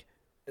they're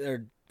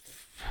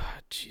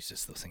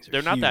Jesus, those things are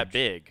They're huge. not that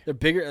big. They're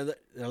bigger.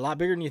 They're a lot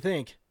bigger than you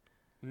think.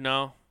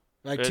 No.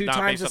 Like 2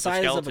 times the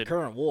size of a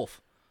current wolf.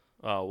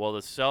 Oh,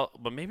 well,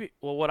 but maybe,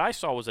 what I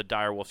saw was a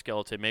dire wolf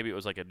skeleton. Maybe it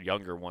was like a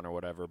younger one or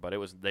whatever, but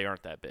they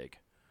aren't that big.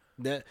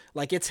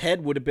 Like its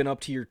head would have been up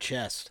to your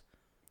chest.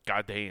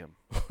 God damn.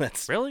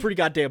 That's really pretty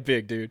goddamn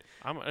big, dude.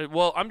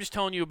 I'm just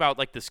telling you about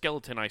like the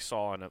skeleton I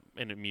saw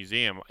in a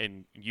museum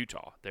in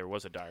Utah. There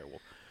was a dire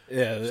wolf.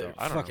 Yeah, they're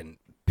fucking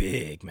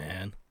big,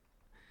 man.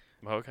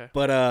 Okay.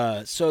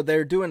 But so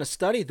they're doing a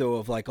study though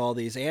of like all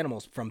these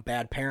animals from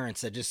bad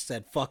parents that just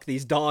said, fuck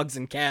these dogs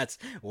and cats,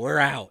 we're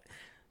out.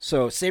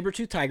 So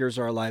saber-toothed tigers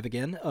are alive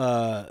again.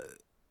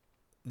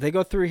 They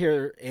go through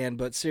here,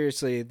 but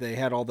seriously, they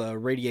had all the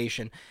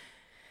radiation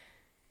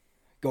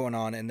going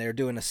on, and they're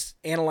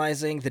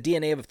analyzing the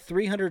DNA of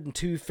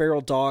 302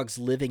 feral dogs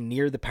living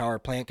near the power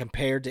plant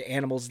compared to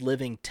animals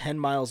living 10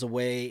 miles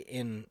away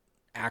in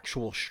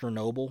actual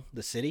Chernobyl,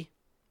 the city.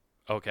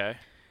 Okay.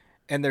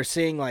 And they're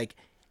seeing like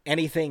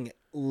anything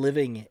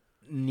living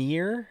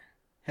near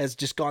has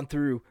just gone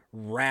through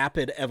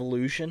rapid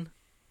evolution.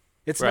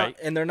 It's not,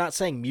 and they're not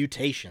saying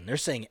mutation. They're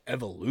saying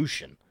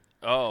evolution.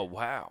 Oh,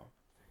 wow.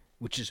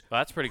 Which is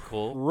that's pretty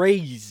cool.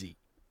 Crazy.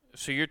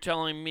 So you're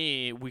telling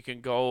me we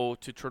can go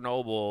to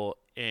Chernobyl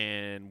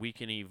and we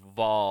can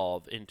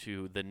evolve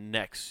into the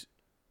next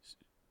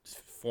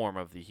form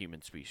of the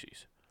human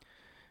species?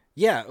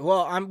 Yeah,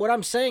 well, what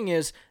I'm saying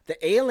is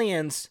the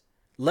aliens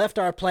left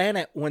our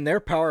planet when their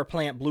power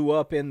plant blew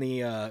up in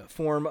the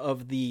form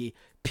of the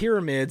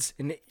pyramids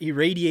and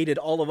irradiated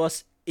all of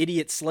us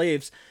idiot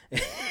slaves.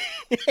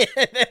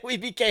 And then we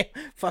became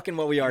fucking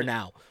what we are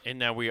now. And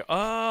now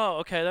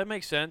okay, that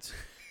makes sense.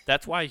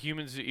 That's why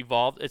humans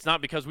evolved. It's not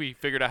because we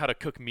figured out how to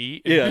cook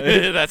meat.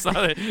 Yeah. That's not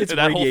that radiation.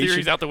 Whole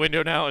theory's out the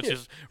window now. It's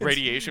just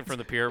radiation from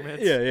the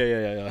pyramids.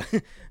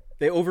 Yeah.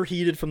 They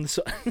overheated from the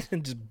sun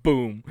and just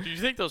boom. Do you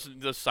think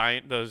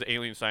those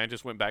alien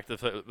scientists went back to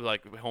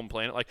the home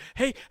planet like,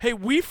 hey,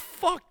 we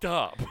fucked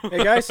up.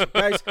 Hey guys.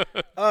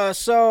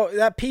 So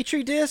that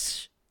petri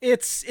dish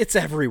It's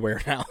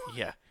everywhere now.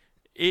 Yeah.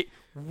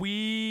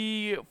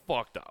 We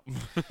fucked up.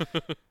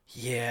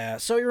 Yeah.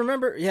 So you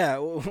remember,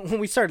 when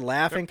we started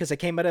laughing because they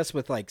came at us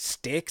with like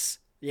sticks.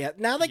 Yeah.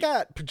 Now they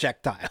got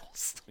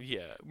projectiles.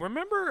 Yeah.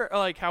 Remember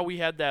like how we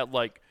had that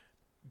like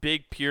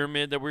big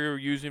pyramid that we were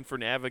using for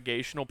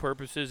navigational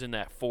purposes in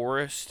that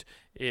forest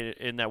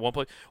in that one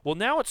place? Well,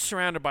 now it's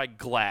surrounded by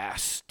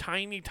glass.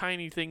 Tiny,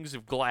 tiny things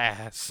of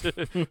glass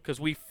because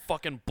we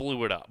fucking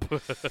blew it up.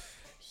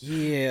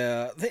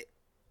 Yeah.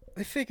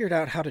 They figured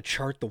out how to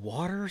chart the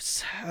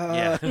waters.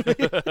 Yeah.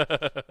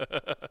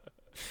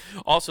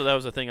 Also, that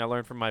was the thing I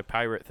learned from my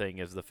pirate thing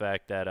is the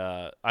fact that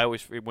I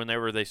always,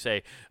 whenever they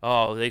say,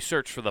 oh, they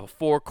search for the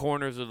four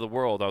corners of the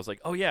world, I was like,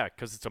 oh, yeah,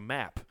 because it's a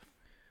map.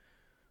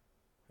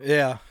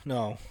 Yeah,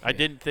 no. I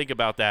didn't think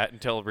about that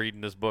until reading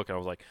this book. I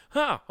was like,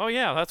 huh, oh,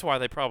 yeah, that's why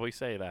they probably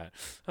say that.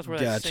 That's where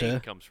that saying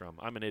comes from.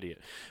 I'm an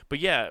idiot. But,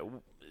 yeah,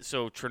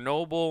 so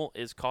Chernobyl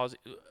is causing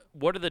 –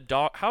 what are the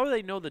dog? How do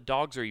they know the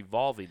dogs are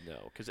evolving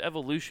though? Because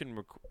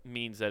evolution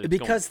means that it's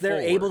because going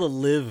they're forward. able to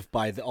live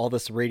by all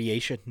this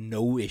radiation,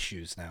 no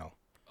issues now.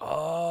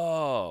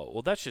 Oh,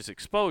 well, that's just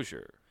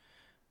exposure.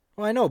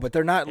 Well, I know, but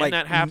they're not like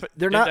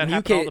they're not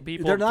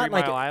mutated. They're not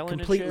like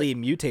completely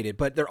mutated,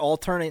 but they're all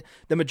turning.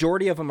 The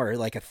majority of them are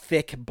like a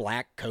thick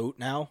black coat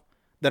now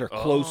that are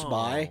close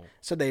by.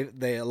 So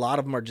they a lot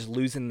of them are just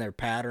losing their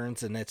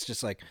patterns, and it's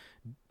just like,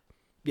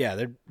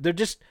 yeah, they're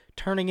just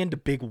turning into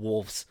big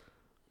wolves.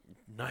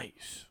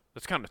 Nice.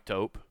 That's kind of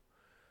dope.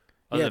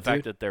 Other than the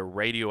fact that they're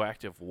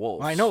radioactive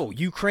wolves. I know.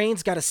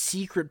 Ukraine's got a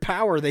secret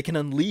power they can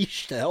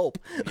unleash to help.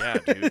 Yeah,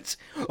 dude.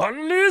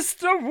 Unleash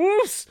the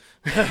wolves!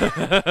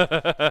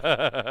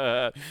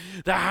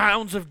 The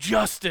hounds of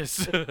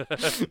justice.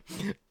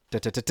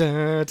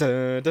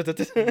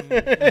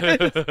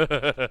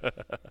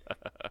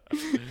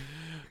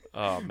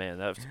 Oh,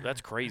 man.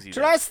 That's crazy.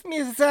 Trust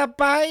me, the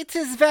bite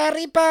is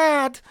very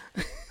bad.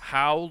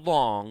 How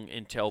long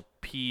until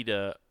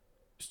PETA...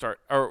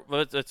 or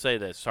let's say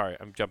this. Sorry,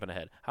 I'm jumping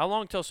ahead. How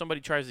long until somebody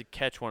tries to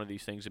catch one of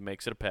these things and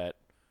makes it a pet?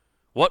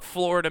 What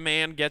Florida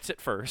man gets it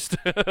first?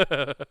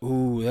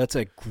 Ooh, that's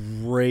a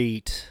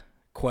great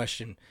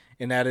question.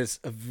 And that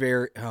is a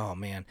very, oh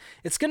man.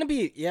 It's going to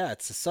be,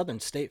 it's a southern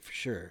state for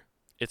sure.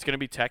 It's going to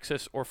be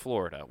Texas or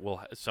Florida.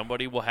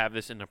 Somebody will have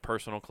this in a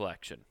personal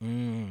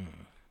collection.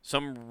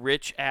 Some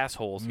rich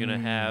asshole's going to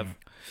have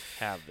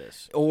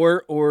this.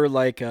 Or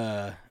like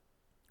a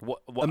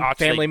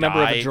family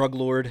member of a drug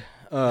lord.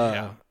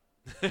 Yeah.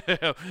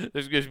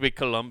 There's going to be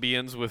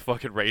Colombians with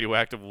fucking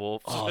radioactive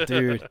wolves. Oh,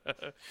 dude.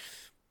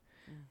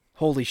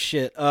 Holy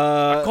shit.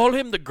 I call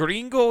him the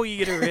gringo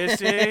eater,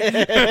 ese.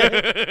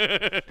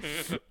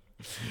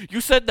 You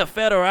said the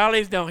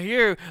federales down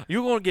here,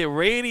 you're going to get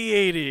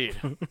radiated.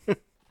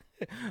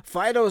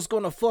 Fido's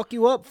going to fuck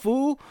you up,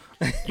 fool.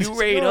 You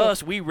raid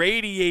us, we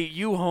radiate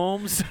you,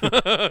 Holmes.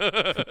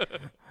 I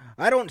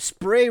don't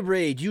spray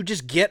raid, you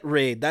just get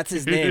raid. That's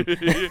his name.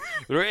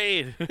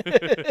 Raid.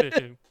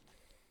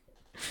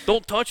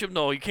 Don't touch him,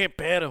 though. You can't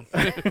pet him.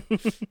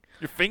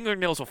 Your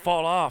fingernails will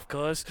fall off,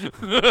 cuz.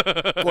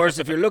 Of course,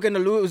 if you're looking to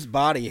lose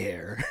body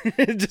hair,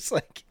 just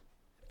like,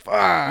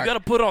 fuck. You got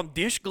to put on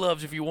dish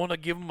gloves if you want to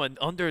give him an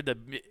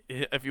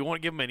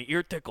an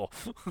ear tickle.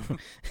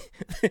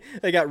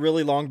 They got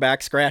really long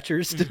back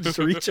scratchers to just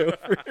reach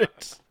over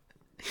it.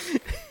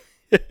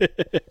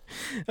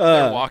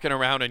 They're walking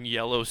around in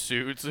yellow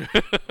suits.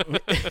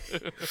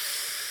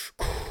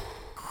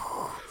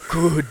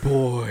 Good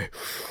boy.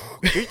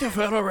 Get the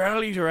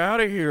federales are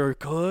out of here,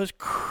 cuz.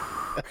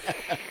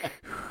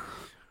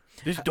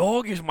 This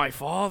dog is my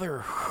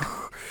father.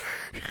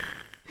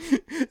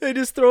 They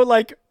just throw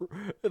like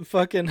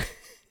fucking...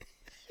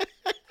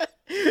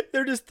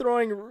 They're just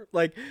throwing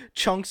like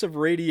chunks of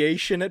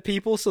radiation at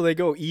people so they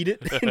go eat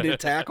it and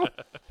attack them.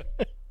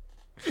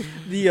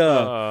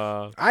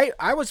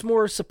 I was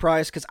more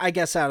surprised because I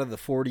guess out of the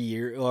 40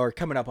 year or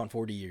coming up on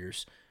 40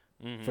 years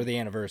for the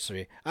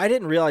anniversary, I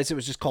didn't realize it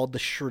was just called the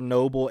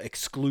Chernobyl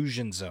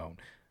Exclusion Zone.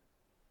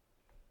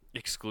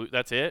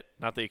 That's it?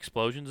 Not the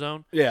explosion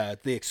zone? Yeah,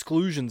 the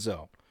exclusion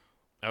zone.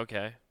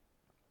 Okay.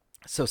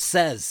 So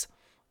says.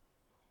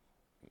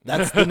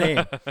 That's the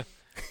name.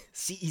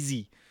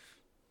 CZ.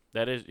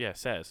 That is,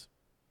 says.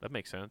 That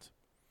makes sense.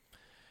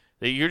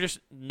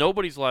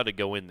 Nobody's allowed to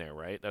go in there,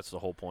 right? That's the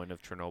whole point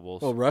of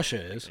Chernobyl. Well,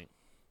 Russia is.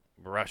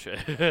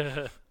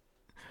 Russia.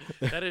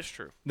 That is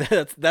true.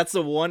 That's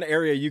the one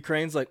area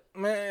Ukraine's like,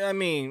 I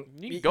mean.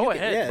 You can go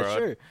ahead, bro.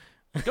 Sure.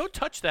 Go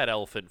touch that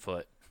elephant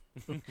foot.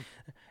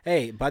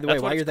 Hey, by the way,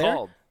 while you're there,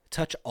 called.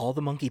 touch all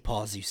the monkey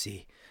paws you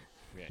see.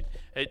 Okay.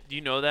 Hey, do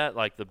you know that?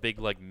 Like the big,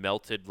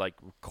 melted,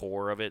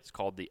 core of it's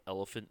called the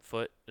elephant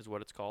foot, is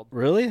what it's called.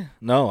 Really?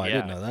 No, I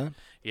didn't know that.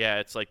 Yeah,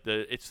 it's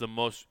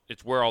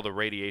it's where all the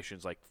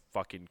radiation's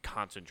fucking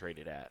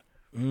concentrated at.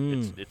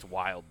 It's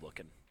wild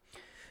looking.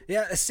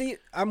 Yeah, see,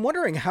 I'm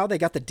wondering how they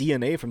got the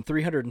DNA from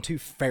 302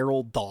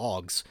 feral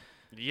dogs.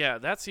 Yeah,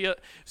 that's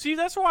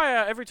that's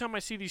why every time I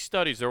see these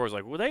studies, they're always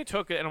like, well, they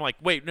took it, and I'm like,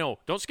 wait, no,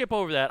 don't skip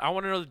over that. I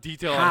want to know the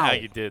detail on how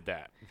you did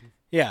that.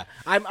 Yeah,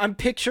 I'm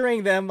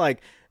picturing them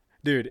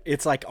Dude,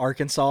 it's like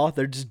Arkansas.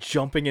 They're just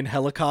jumping in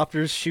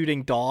helicopters,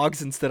 shooting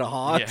dogs instead of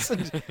hogs.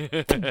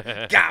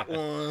 Yeah. Got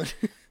one.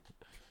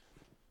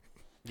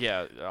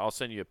 Yeah, I'll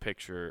send you a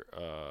picture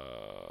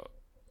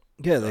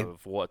Yeah,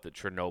 of what the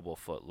Chernobyl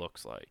foot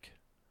looks like.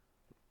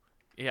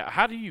 Yeah,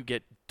 how do you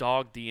get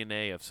dog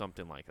DNA of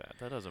something like that?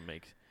 That doesn't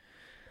make...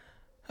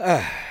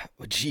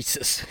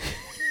 Jesus.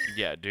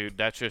 Yeah, dude,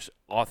 that's just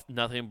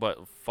nothing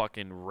but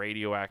fucking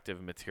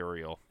radioactive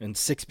material. And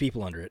 6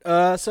 people under it.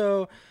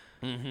 So...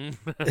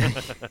 Mm-hmm.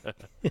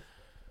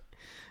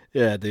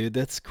 Yeah, dude,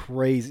 that's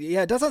crazy.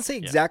 Yeah, it doesn't say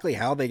exactly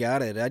how they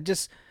got it. I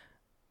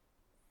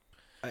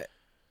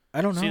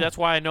don't know. See, that's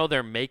why I know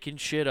they're making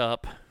shit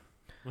up.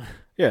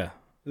 Yeah.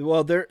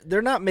 Well,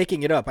 they're not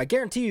making it up. I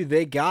guarantee you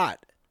they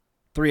got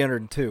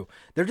 302.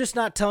 They're just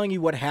not telling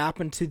you what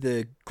happened to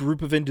the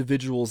group of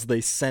individuals they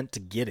sent to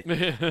get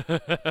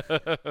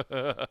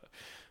it.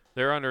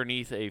 They're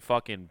underneath a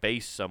fucking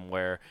base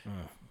somewhere,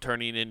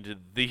 turning into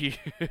the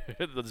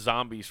the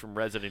zombies from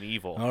Resident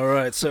Evil. All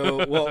right,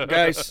 so, well,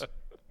 guys,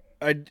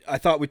 I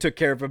thought we took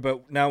care of it,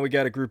 but now we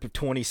got a group of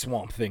 20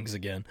 swamp things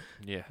again.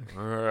 Yeah.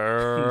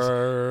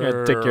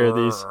 Gotta take care of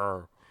these.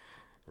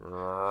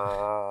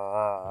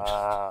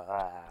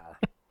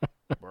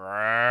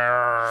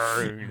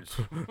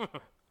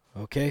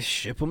 Okay,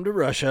 ship them to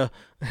Russia.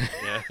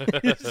 Yeah.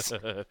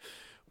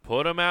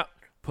 Put them out.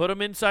 Put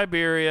them in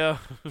Siberia.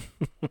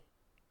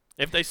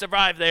 If they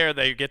survive there,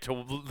 they get to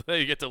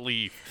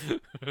leave.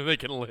 They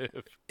can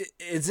live.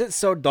 Is it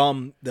so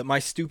dumb that my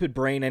stupid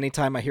brain,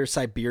 anytime I hear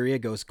Siberia,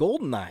 goes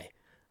GoldenEye?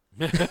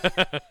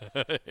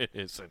 It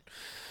isn't.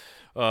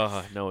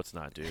 No, it's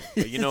not, dude.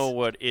 But you know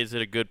what? Is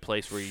it a good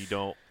place where you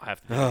don't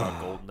have to think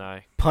about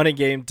GoldenEye?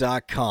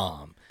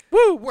 Punninggame.com.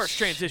 Woo! Worst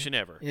transition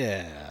ever.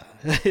 Yeah.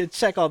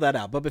 Check all that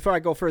out. But before I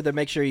go further,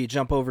 make sure you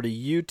jump over to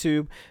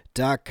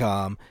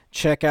youtube.com.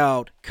 Check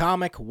out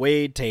Comic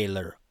Wade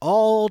Taylor.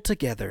 All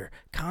together.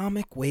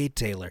 Comic Wade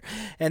Taylor.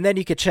 And then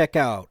you can check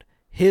out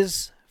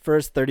his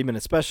first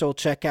 30-minute special.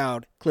 Check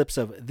out clips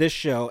of this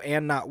show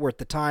and Not Worth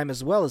the Time,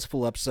 as well as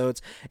full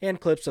episodes and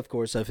clips, of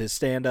course, of his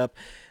stand-up.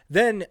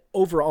 Then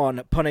over on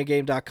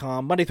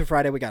punninggame.com, Monday through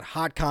Friday, we got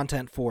hot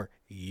content for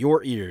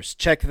your ears.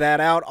 Check that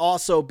out.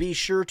 Also, be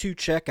sure to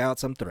check out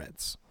some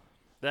threads.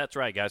 That's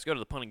right, guys. Go to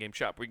the Punning Game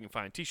shop where you can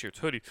find t-shirts,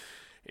 hoodies,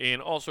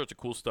 and all sorts of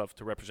cool stuff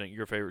to represent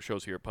your favorite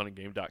shows here at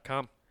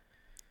punninggame.com.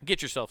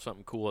 Get yourself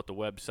something cool at the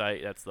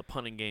website. That's the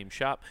Punning Game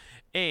shop.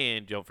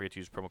 And don't forget to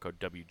use promo code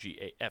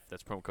WGAF.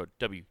 That's promo code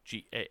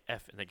WGAF,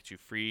 and that gets you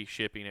free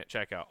shipping at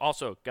checkout.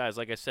 Also, guys,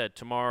 like I said,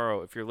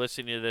 tomorrow, if you're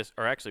listening to this,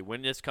 or actually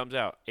when this comes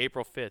out,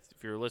 April 5th,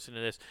 if you're listening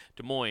to this,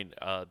 Des Moines,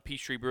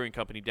 Peachtree Brewing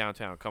Company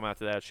downtown, come out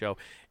to that show.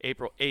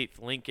 April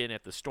 8th, Lincoln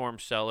at the Storm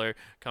Cellar,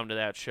 come to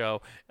that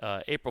show.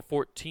 April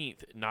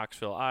 14th,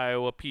 Knoxville,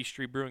 Iowa,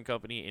 Peachtree Brewing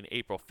Company. And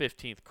April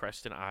 15th,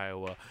 Creston,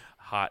 Iowa,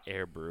 Hot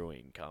Air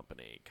Brewing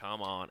Company.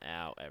 Come on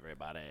out,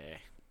 everybody.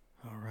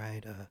 All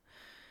right.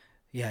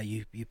 Yeah,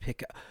 you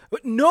pick up.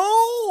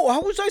 No!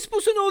 How was I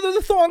supposed to know they're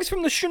the thongs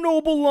from the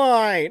Chernobyl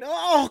line?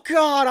 Oh,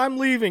 God, I'm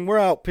leaving. We're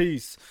out.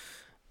 Peace.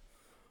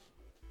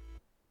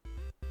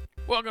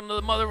 Welcome to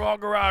the mother of all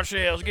garage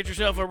sales. Get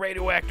yourself a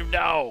radioactive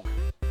dog.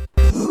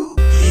 Who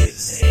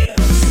gives a